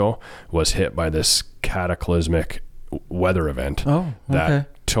 years ago was hit by this cataclysmic weather event that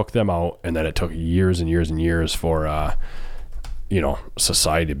took them out. And then it took years and years and years for,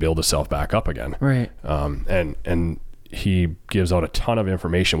 society to build itself back up again. Right. And he gives out a ton of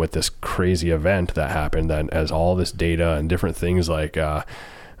information with this crazy event that happened, then as all this data and different things like, I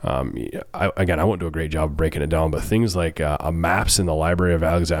won't do a great job of breaking it down, but things like maps in the Library of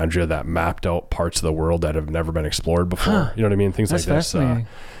Alexandria that mapped out parts of the world that have never been explored before. You know what I mean? Things That's like this. Fascinating.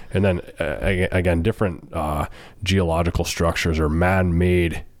 And then again, different geological structures or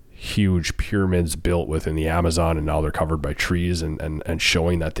man-made huge pyramids built within the Amazon, and now they're covered by trees and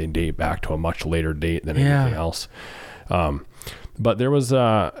showing that they date back to a much later date than anything else. But there was,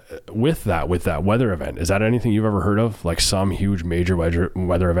 with that weather event, is that anything you've ever heard of? Like some huge major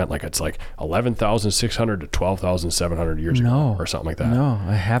weather event, like it's like 11,600 to 12,700 years ago or something like that? No,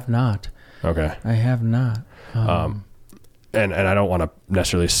 I have not. Okay. I have not. And I don't want to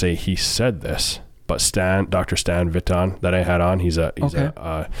necessarily say he said this, but Dr. Stan Vitton that I had on, he's a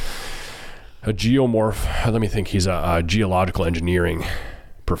geomorph. Let me think. He's a geological engineering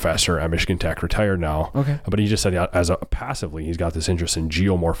professor at Michigan Tech, retired now. Okay. But he just said passively, he's got this interest in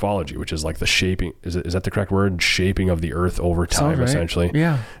geomorphology, which is like the shaping. Is that the correct word? Shaping of the earth over time, right. Essentially.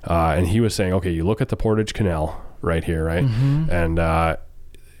 Yeah. And he was saying, okay, you look at the Portage Canal right here, right? Mm-hmm. And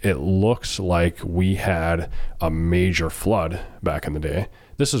it looks like we had a major flood back in the day.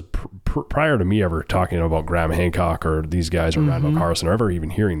 This is prior to me ever talking about Graham Hancock or these guys or Randall Carlson or ever even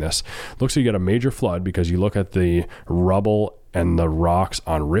hearing this. Looks like you got a major flood because you look at the rubble and the rocks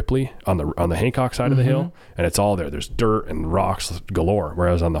on Ripley on the Hancock side of the hill, and it's all there. There's dirt and rocks galore.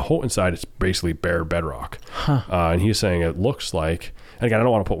 Whereas on the Houghton side, it's basically bare bedrock. And he's saying it looks like, and again, I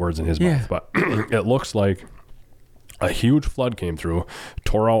don't want to put words in his mouth, but it looks like a huge flood came through,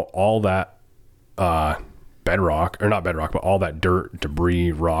 tore out all that bedrock, or not bedrock, but all that dirt,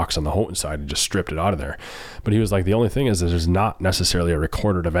 debris, rocks on the Houghton side, and just stripped it out of there. But he was like, the only thing is that there's not necessarily a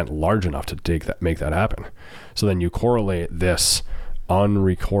recorded event large enough to make that happen. So then you correlate this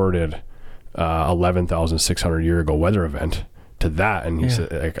unrecorded 11,600 year ago weather event to that, and he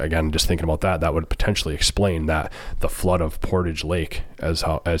said, again, just thinking about that would potentially explain that the flood of Portage Lake, as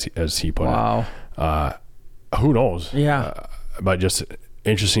he put it. Who knows? Yeah. But just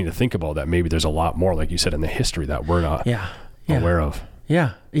interesting to think about that. Maybe there's a lot more, like you said, in the history that we're not aware of.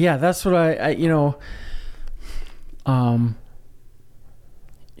 Yeah. That's what I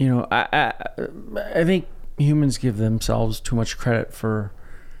think humans give themselves too much credit for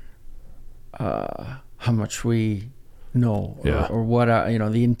how much we know, or what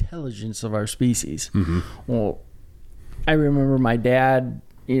the intelligence of our species. Well, I remember my dad,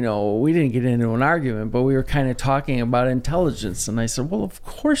 we didn't get into an argument, but we were kind of talking about intelligence. And I said, well, of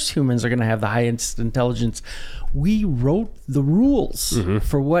course humans are going to have the highest intelligence. We wrote the rules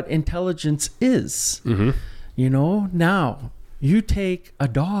for what intelligence is. Now you take a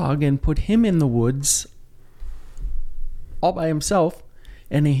dog and put him in the woods all by himself,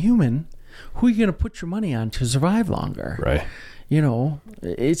 and a human, who are you going to put your money on to survive longer? Right.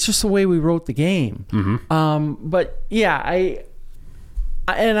 It's just the way we wrote the game. But yeah, I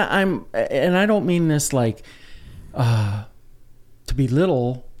don't mean this like to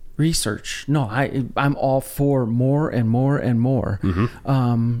belittle research. No, I'm all for more and more and more,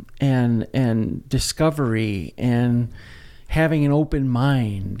 and discovery and having an open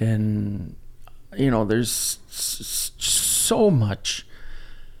mind, and there's so much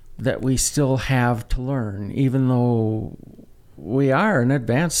that we still have to learn, even though we are an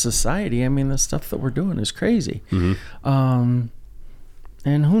advanced society. I mean, the stuff that we're doing is crazy. And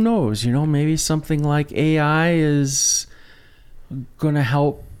who knows, maybe something like AI is going to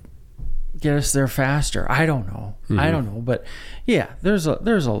help get us there faster. I don't know. But yeah, there's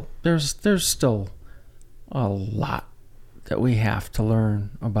still a lot that we have to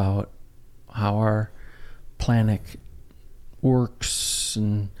learn about how our planet works,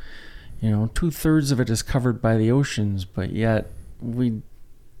 and 2/3 of it is covered by the oceans, but yet we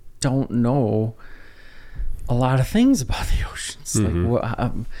don't know a lot of things about the oceans.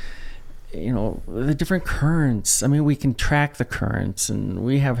 The different currents. I mean, we can track the currents, and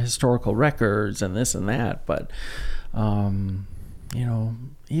we have historical records and this and that, but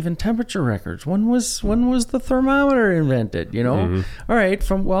even temperature records. When was the thermometer invented? All right,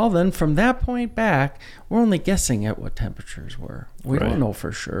 from that point back, we're only guessing at what temperatures were. We don't know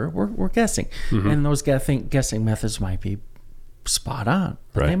for sure. We're guessing, and those guessing methods might be spot on.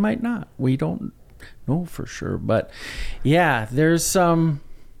 Right. They might not. We don't know for sure. But yeah, there's some.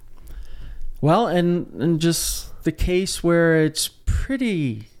 Well, and just the case where it's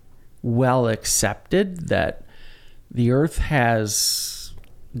pretty well accepted that the Earth has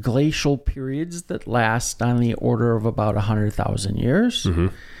glacial periods that last on the order of about 100,000 years,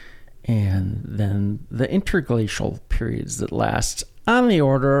 and then the interglacial periods that last on the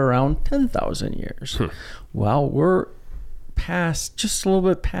order around 10,000 years. Well, we're just a little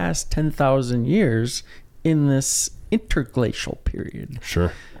bit past 10,000 years in this interglacial period.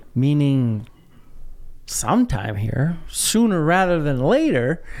 Sure. Meaning sometime here, sooner rather than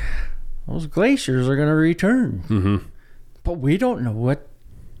later, those glaciers are going to return. But we don't know what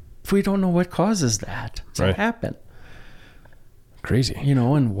causes that to happen. Crazy.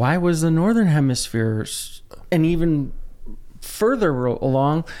 And why was the northern hemisphere, and even further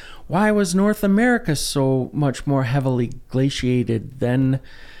along, why was North America so much more heavily glaciated than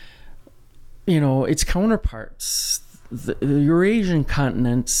its counterparts, the Eurasian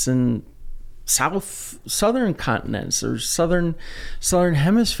continents and southern continents, or southern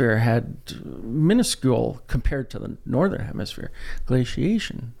hemisphere had minuscule compared to the northern hemisphere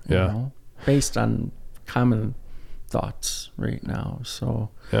glaciation. Based on common thoughts right now. So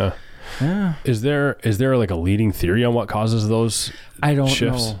yeah. Is there like a leading theory on what causes those? I don't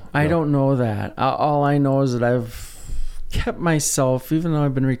shifts? know. I don't know that. All I know is that I've kept myself, even though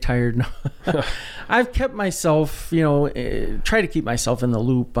I've been retired now, I've kept myself, try to keep myself in the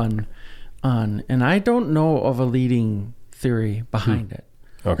loop on, and I don't know of a leading theory behind it.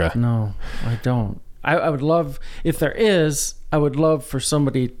 Okay. No, I don't. I would love, if there is, I would love for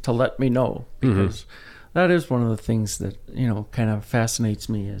somebody to let me know, because that is one of the things that, kind of fascinates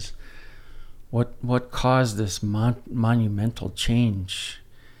me, is what caused this monumental change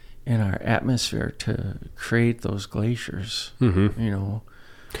in our atmosphere to create those glaciers.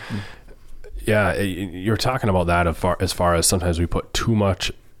 Yeah, you're talking about that as far as sometimes we put too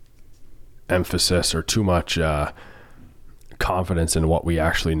much emphasis or too much confidence in what we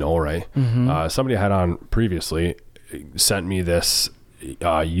actually know, right? Somebody I had on previously sent me this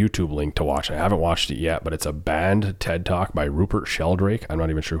YouTube link to watch. I haven't watched it yet, but it's a banned TED Talk by Rupert Sheldrake. I'm not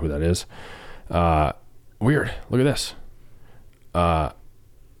even sure who that is. Weird. Look at this.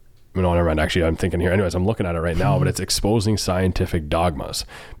 No, never mind. Actually, I'm thinking here. Anyways, I'm looking at it right now, but it's exposing scientific dogmas.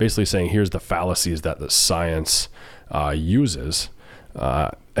 Basically saying, here's the fallacies that the science uses,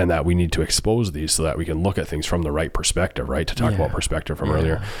 and that we need to expose these so that we can look at things from the right perspective, right? To talk about perspective from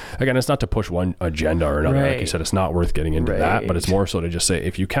earlier. Again, it's not to push one agenda or another. Like you said, it's not worth getting into that, but it's more so to just say,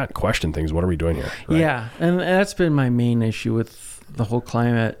 if you can't question things, what are we doing here? Right? Yeah, and that's been my main issue with the whole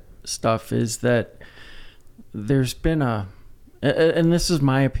climate stuff, is that there's been and this is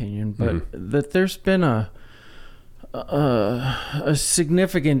my opinion, but that there's been a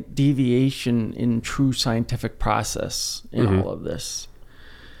significant deviation in true scientific process in all of this.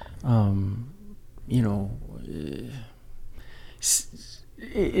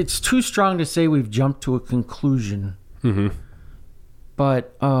 It's too strong to say we've jumped to a conclusion.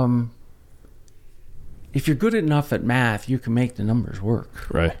 But if you're good enough at math, you can make the numbers work.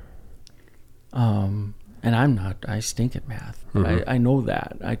 Right. And I'm not. I stink at math. I know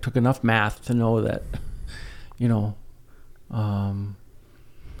that. I took enough math to know that,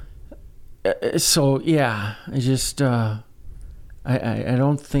 so yeah, I just, I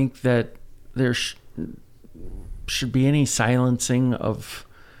don't think that there should be any silencing of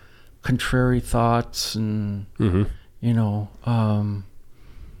contrary thoughts, and the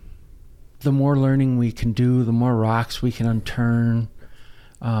more learning we can do, the more rocks we can unturn,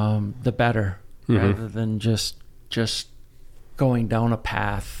 the better, rather than just going down a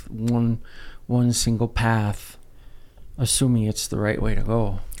path, one single path, assuming it's the right way to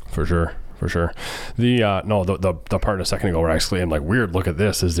go. For sure. The part a second ago where I exclaimed, like, weird, look at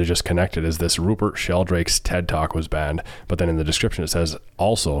this, is they just connected, is this Rupert Sheldrake's TED Talk was banned, but then in the description it says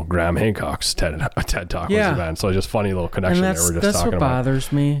also Graham Hancock's TED Talk was banned. So just funny little connection there we're just talking about. That's what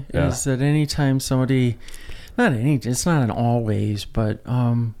bothers me, is that anytime somebody, it's not an always, but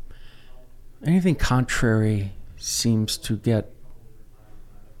anything contrary seems to get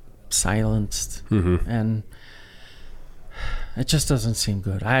silenced, and it just doesn't seem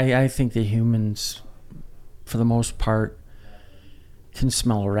good. I think that humans, for the most part, can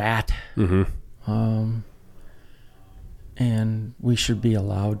smell a rat. And we should be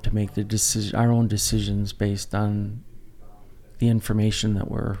allowed to make our own decisions based on the information that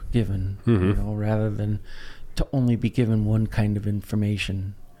we're given, rather than to only be given one kind of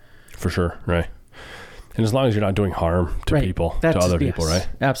information. For sure, right. And as long as you're not doing harm to people, to other people, right?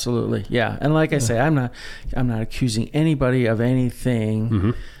 Absolutely, yeah. And like I say, I'm not accusing anybody of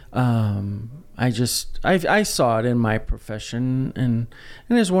anything. I saw it in my profession, and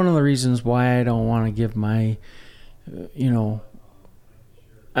it's one of the reasons why I don't want to give my,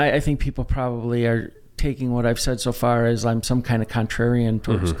 I think people probably are taking what I've said so far as I'm some kind of contrarian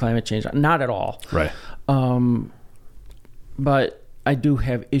towards climate change. Not at all. Right. But I do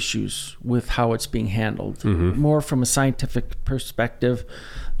have issues with how it's being handled, more from a scientific perspective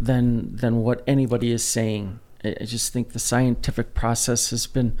than what anybody is saying. I just think the scientific process has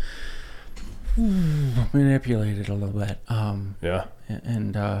been manipulated a little bit.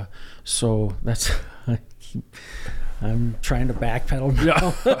 And so that's I'm trying to backpedal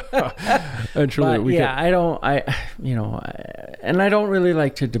now. And truly, I don't really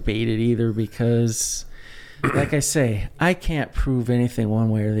like to debate it either, because, like I say, I can't prove anything one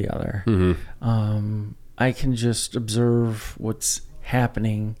way or the other. I can just observe what's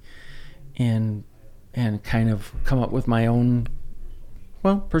happening and kind of come up with my own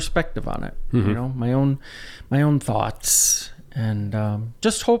perspective on it. My own thoughts, and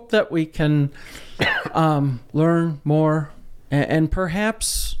just hope that we can learn more and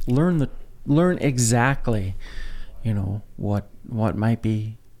perhaps learn exactly what might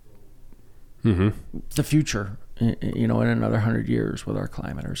be the future, in another 100 years with our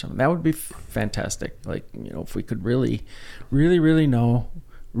climate or something. That would be fantastic. Like, if we could really, really, really know,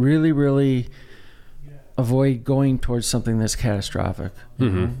 really, really avoid going towards something that's catastrophic.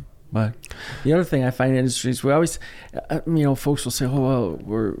 But the other thing I find interesting is we always, folks will say, "Oh,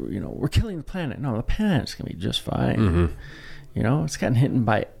 well, we're killing the planet." No, the planet's gonna be just fine. It's gotten hit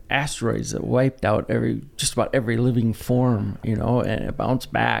by asteroids that wiped out just about every living form, and it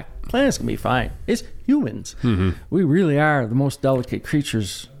bounced back. The planet's gonna be fine. It's humans. We really are the most delicate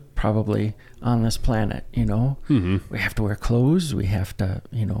creatures probably on this planet. We have to wear clothes. We have to,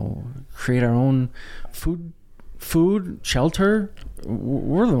 create our own food, shelter.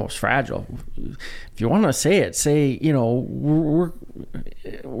 We're the most fragile. If you want to say,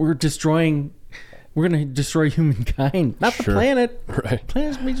 we're destroying. We're going to destroy humankind, not the planet. Right. The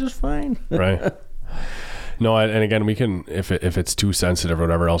planet's going to be just fine. Right. No, and again, we can, if it's too sensitive or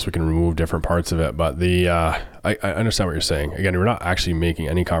whatever else, we can remove different parts of it. But I understand what you're saying. Again, we're not actually making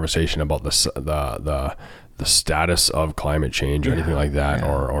any conversation about the status of climate change or anything like that,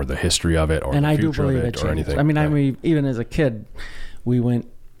 or the history of it, or the future of it, or anything. I mean, even as a kid, we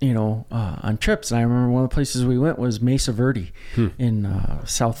went, on trips, and I remember one of the places we went was Mesa Verde in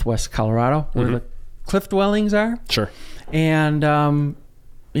southwest Colorado, where the cliff dwellings are. Sure. And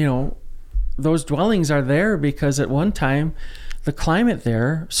those dwellings are there because at one time the climate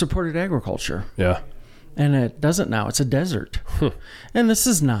there supported agriculture. Yeah. And it doesn't now. It's a desert. And this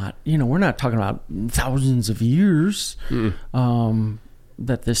is not, we're not talking about thousands of years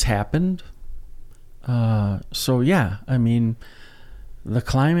that this happened. So yeah, I mean, the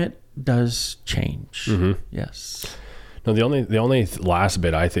climate does change. Yes. No, the only last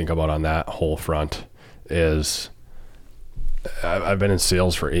bit I think about on that whole front is I've been in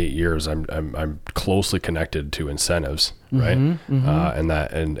sales for 8 years. I'm closely connected to incentives, right?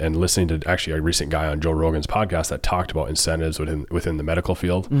 And listening to actually a recent guy on Joe Rogan's podcast that talked about incentives within the medical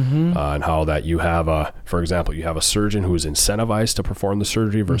field, and how that you have for example, you have a surgeon who's incentivized to perform the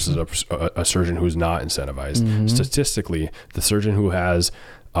surgery versus a surgeon who's not incentivized. Statistically, the surgeon who has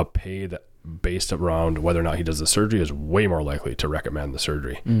a pay that based around whether or not he does the surgery is way more likely to recommend the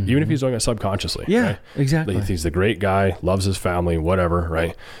surgery, even if he's doing it subconsciously. Yeah, right? exactly. Like, he's the great guy, loves his family, whatever,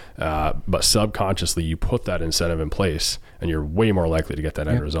 right? But subconsciously, you put that incentive in place, and you're way more likely to get that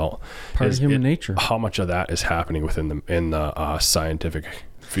end result. Part of human nature. How much of that is happening in the scientific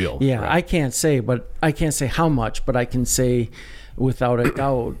field? Yeah, right? I can't say how much, but I can say without a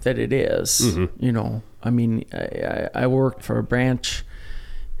doubt that it is. You know, I mean, I worked for a branch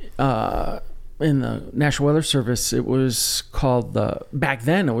in the National Weather Service. It was called back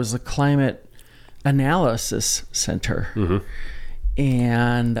then it was the Climate Analysis Center.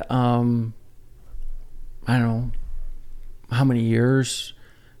 And I don't know how many years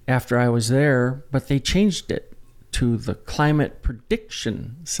after I was there, but they changed it to the Climate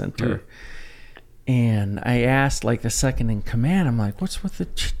Prediction Center. And I asked, like, the second in command, I'm like, what's with the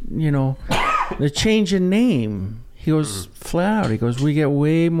change in name? He goes flat out. He goes, we get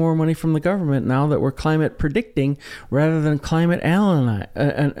way more money from the government now that we're climate predicting rather than climate analysis.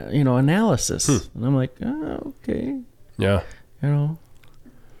 And I'm like, oh, okay. Yeah. You know.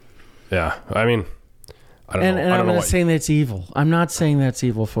 Yeah. I mean, I don't know. And I'm not saying that's evil. I'm not saying that's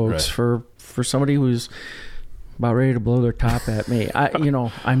evil, folks. Right. For somebody who's about ready to blow their top at me,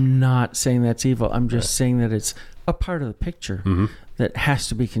 I'm not saying that's evil. I'm just saying that it's a part of the picture that has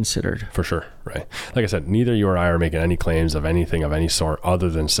to be considered. For sure, right? Like I said, neither you or I are making any claims of anything of any sort other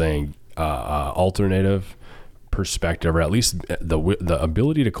than saying alternative perspective, or at least the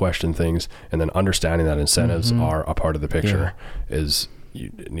ability to question things, and then understanding that incentives are a part of the picture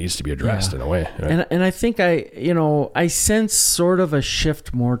it needs to be addressed in a way. Right? And I think I sense sort of a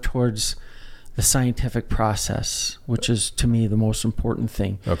shift more towards the scientific process, which is to me the most important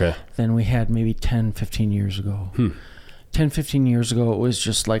thing than we had maybe 10, 15 years ago. 10, 15 years ago, it was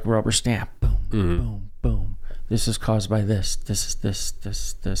just like rubber stamp. Boom, boom, boom. This is caused by this. This is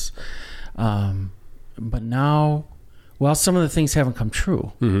this. But now, well, some of the things haven't come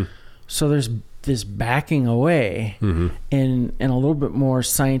true. So there's this backing away and a little bit more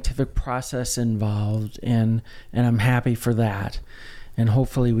scientific process involved. And I'm happy for that. And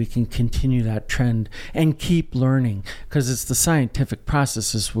hopefully we can continue that trend and keep learning, because it's the scientific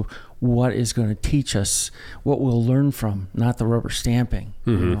process is what is going to teach us what we'll learn from, not the rubber stamping.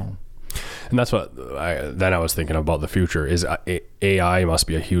 You know? And that's what I was thinking about the future is AI must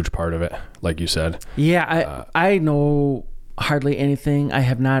be a huge part of it, like you said. Yeah, I know hardly anything. I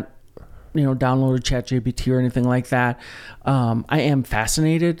have not downloaded ChatGPT or anything like that. I am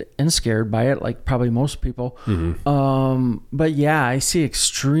fascinated and scared by it, like probably most people. But yeah, I see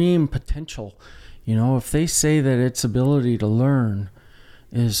extreme potential. If they say that its ability to learn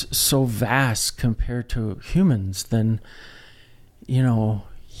is so vast compared to humans, then,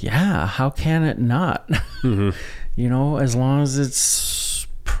 how can it not? As long as it's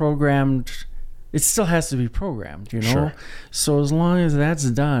programmed, it still has to be programmed, Sure. So as long as that's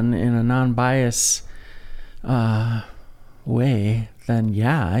done in a non-biased way, then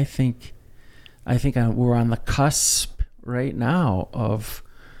yeah, I think we're on the cusp right now of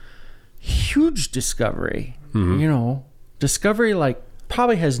huge discovery. Discovery like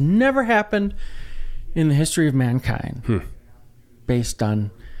probably has never happened in the history of mankind, based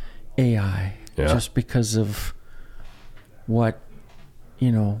on AI, just because of what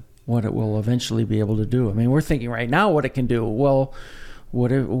it will eventually be able to do. I mean, we're thinking right now what it can do. Well,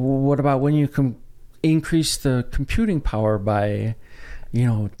 what about when you can increase the computing power by,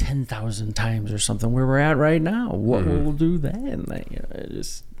 10,000 times or something, where we're at right now? What will do then?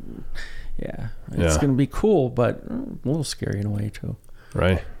 It's going to be cool, but a little scary in a way too.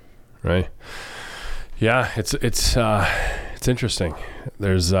 Right. Yeah, it's interesting.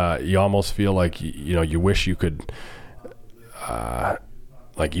 There's you almost feel like you wish you could.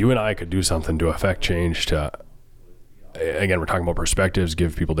 Like you and I could do something to affect change to, again, we're talking about perspectives,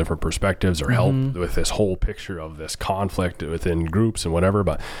 give people different perspectives or help with this whole picture of this conflict within groups and whatever.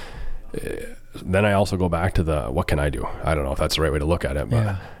 But then I also go back to what can I do? I don't know if that's the right way to look at it,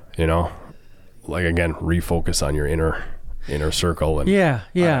 but like, again, refocus on your inner circle. And I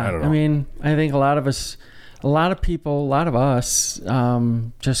don't know. I mean, I think a lot of us a lot of people, a lot of us,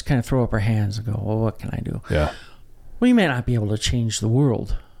 just kind of throw up our hands and go, well, what can I do? Yeah. Well, you may not be able to change the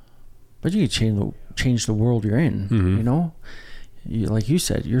world, but you can change the world you're in, you know? Like you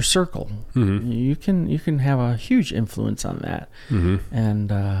said, your circle. You can have a huge influence on that. And,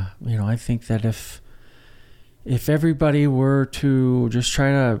 you know, I think that if everybody were to just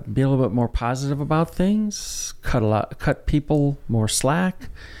try to be a little bit more positive about things, cut people more slack,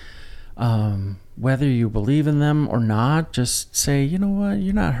 whether you believe in them or not, just say, you know what,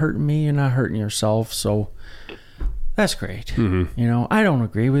 you're not hurting me, you're not hurting yourself, so that's great. You know, I don't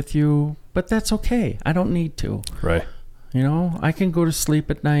agree with you, but that's okay. I don't need to. Right. You know, I can go to sleep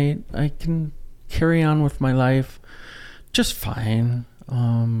at night. I can carry on with my life just fine.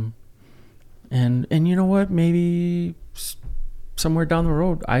 And you know what? Maybe somewhere down the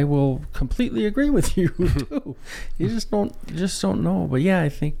road, I will completely agree with you too. You just don't know. But yeah, I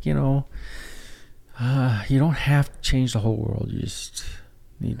think, you know, you don't have to change the whole world. You just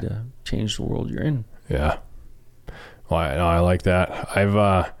need to change the world you're in. Yeah. Well, I like that.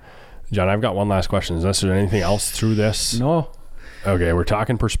 John, I've got one last question. Is there anything else through this? No. Okay, we're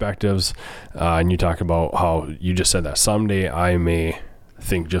talking perspectives, and you talk about how you just said that someday I may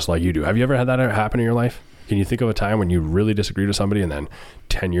think just like you do. Have you ever had that happen in your life? Can you think of a time when you really disagreed with somebody, and then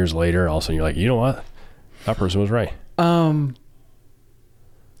 10 years later, all of a sudden you're like, you know what? That person was right.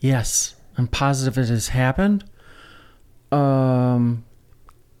 Yes, I'm positive it has happened. I'm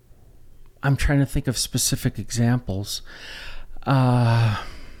trying to think of specific examples.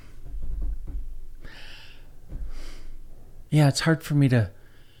 Yeah, it's hard for me to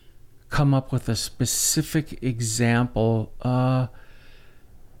come up with a specific example,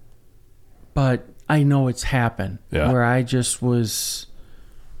 but I know it's happened where I just was,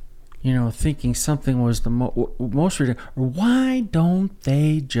 you know, thinking something was the most ridiculous. Why don't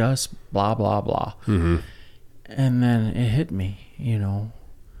they just blah, blah, blah? And then it hit me, you know.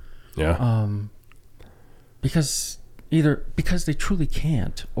 Yeah. Because they truly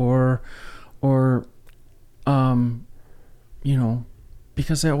can't, or you know,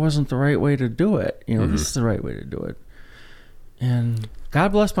 because that wasn't the right way to do it. You know, this is the right way to do it. And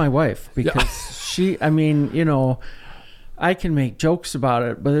God bless my wife, because she, I mean, you know, I can make jokes about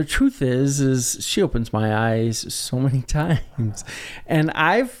it, but the truth is she opens my eyes so many times. And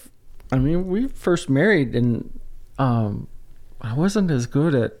we first married, and I wasn't as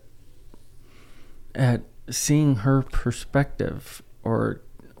good at seeing her perspective, or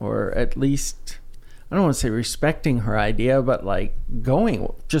at least, I don't want to say respecting her idea, but like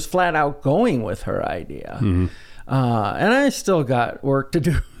just flat out going with her idea. And I still got work to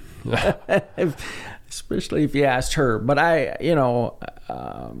do, especially if you asked her. But I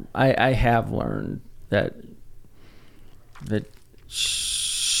have learned that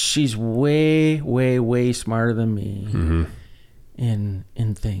she's way, way, way smarter than me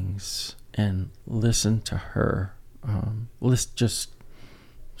in things, and listen to her. Just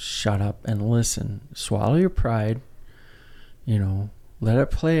shut up and listen. Swallow your pride, you know, let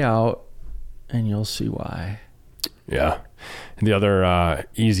it play out, and you'll see why. Yeah. And the other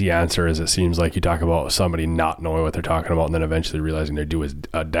easy answer is, it seems like you talk about somebody not knowing what they're talking about, and then eventually realizing they do as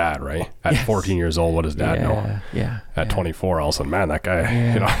a dad, right? At 14 years old, what does dad know? Yeah. At 24, all of a sudden, man, that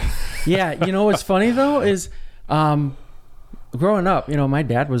guy, you know. Yeah. You know what's funny though is, growing up, you know, my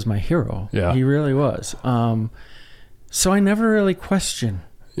dad was my hero. Yeah. He really was. So I never really questioned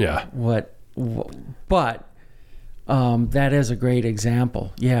but that is a great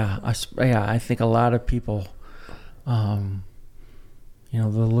example. I think a lot of people, you know,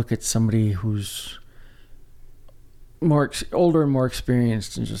 they'll look at somebody who's older and more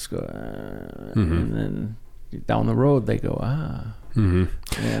experienced and just go, and then down the road they go,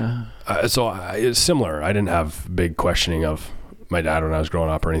 so it's similar. I didn't have big questioning of my dad when I was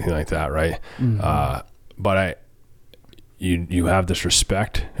growing up or anything like that, right? But you have this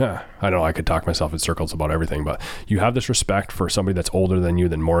respect. I know I could talk myself in circles about everything, but you have this respect for somebody that's older than you,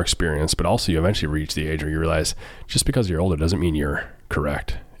 than more experienced, but also you eventually reach the age where you realize just because you're older doesn't mean you're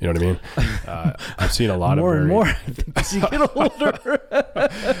correct. You know what I mean? I've seen a lot more of and more as you get older.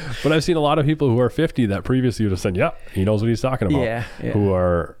 But I've seen a lot of people who are 50 that previously would have said, yeah, he knows what he's talking about. Who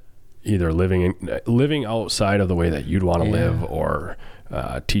are either living outside of the way that you'd want to live, or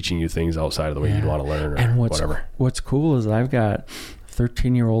teaching you things outside of the way you'd want to learn, or whatever. What's cool is I've got a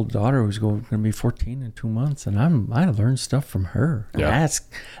 13-year-old daughter who's going to be 14 in 2 months, and I learned stuff from her. And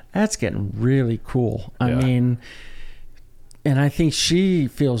that's getting really cool. I mean, and I think she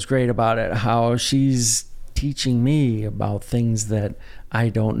feels great about it, how she's teaching me about things that I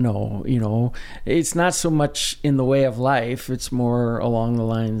don't know. You know, it's not so much in the way of life, it's more along the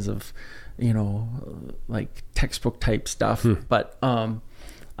lines of like textbook type stuff. But I'm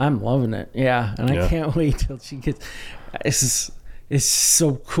loving it. Yeah. And I can't wait till she gets, it's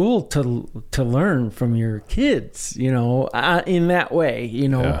so cool to learn from your kids, in that way,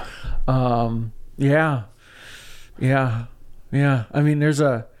 Yeah. I mean, there's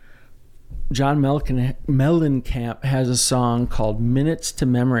John Mellencamp has a song called Minutes to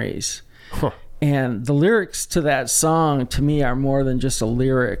Memories. Huh. And the lyrics to that song, to me, are more than just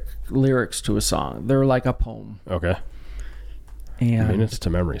lyrics to a song. They're like a poem. Okay. And Minutes to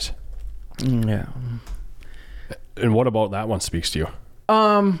Memories. Yeah. And what about that one speaks to you?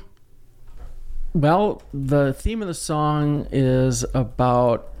 Well, the theme of the song is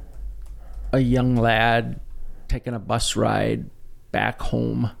about a young lad taking a bus ride back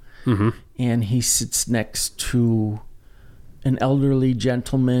home. Mm-hmm. And he sits next to an elderly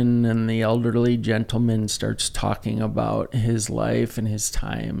gentleman, and the elderly gentleman starts talking about his life and his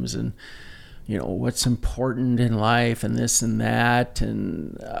times and, what's important in life and this and that.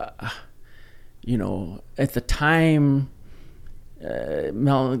 And, at the time,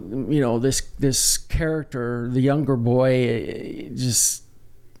 this character, the younger boy, just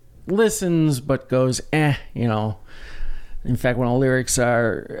listens but goes, In fact, one of the lyrics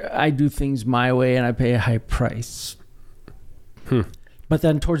are, I do things my way and I pay a high price. But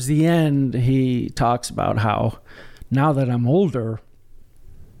then towards the end, he talks about how now that I'm older,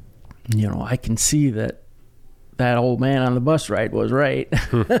 I can see that old man on the bus ride was right.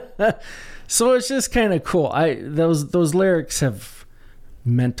 So it's just kind of cool. Those lyrics have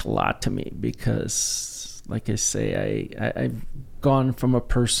meant a lot to me because, like I say, I've gone from a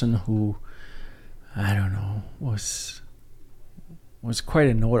person who, I don't know, was quite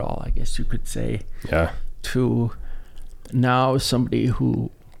a know-it-all, I guess you could say. Yeah. To now somebody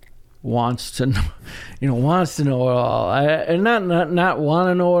who wants to know, wants to know it all. And not want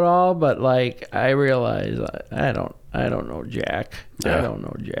to know it all, but like I realize I don't know jack. Yeah. I don't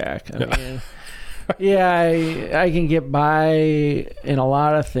know jack. I mean, I can get by in a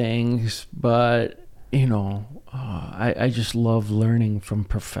lot of things, but I just love learning from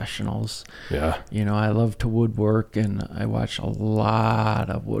professionals. Yeah. I love to woodwork, and I watch a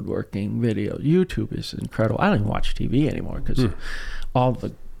lot of woodworking videos. YouTube is incredible. I don't even watch TV anymore because all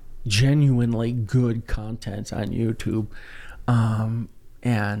the genuinely good content on YouTube.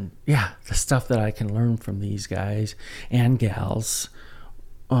 And the stuff that I can learn from these guys and gals,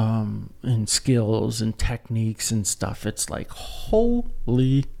 and skills and techniques and stuff. It's like,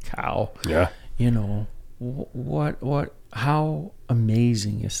 holy cow. Yeah. How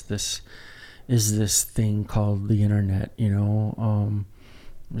amazing is this thing called the internet?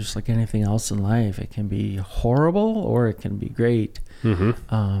 Just like anything else in life, it can be horrible or it can be great. Mm-hmm.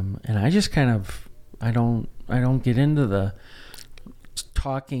 And I just kind of, I don't get into the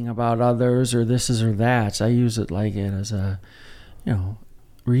talking about others or this is or that. I use it as a,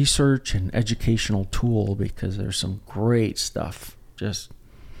 research and educational tool because there's some great stuff, just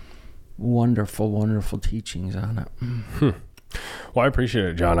wonderful teachings on it. Well, I appreciate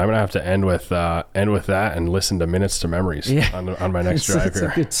it, John. I'm gonna have to end with that and listen to Minutes to Memories on my next drive here. It's a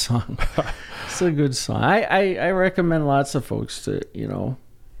good song. It's a good song. I recommend lots of folks to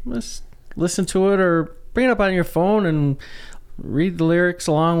listen to it or bring it up on your phone and read the lyrics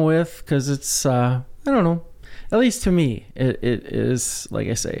along with, because it's I don't know, at least to me it is, like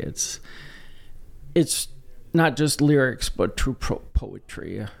I say, it's not just lyrics but true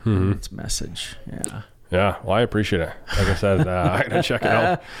poetry. It's message. Yeah, well, I appreciate it. Like I said, I'm going to check it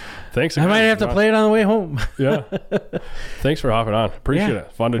out. Thanks again. I might have to play it on the way home. Yeah. Thanks for hopping on. Appreciate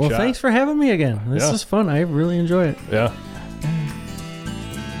it. Fun to chat. Well, thanks for having me again. This is fun. I really enjoy it. Yeah.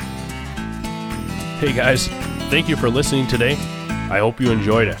 Hey, guys. Thank you for listening today. I hope you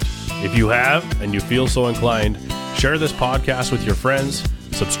enjoyed it. If you have and you feel so inclined, share this podcast with your friends,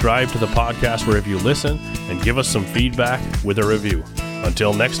 subscribe to the podcast wherever you listen, and give us some feedback with a review.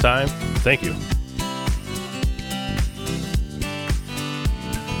 Until next time, thank you.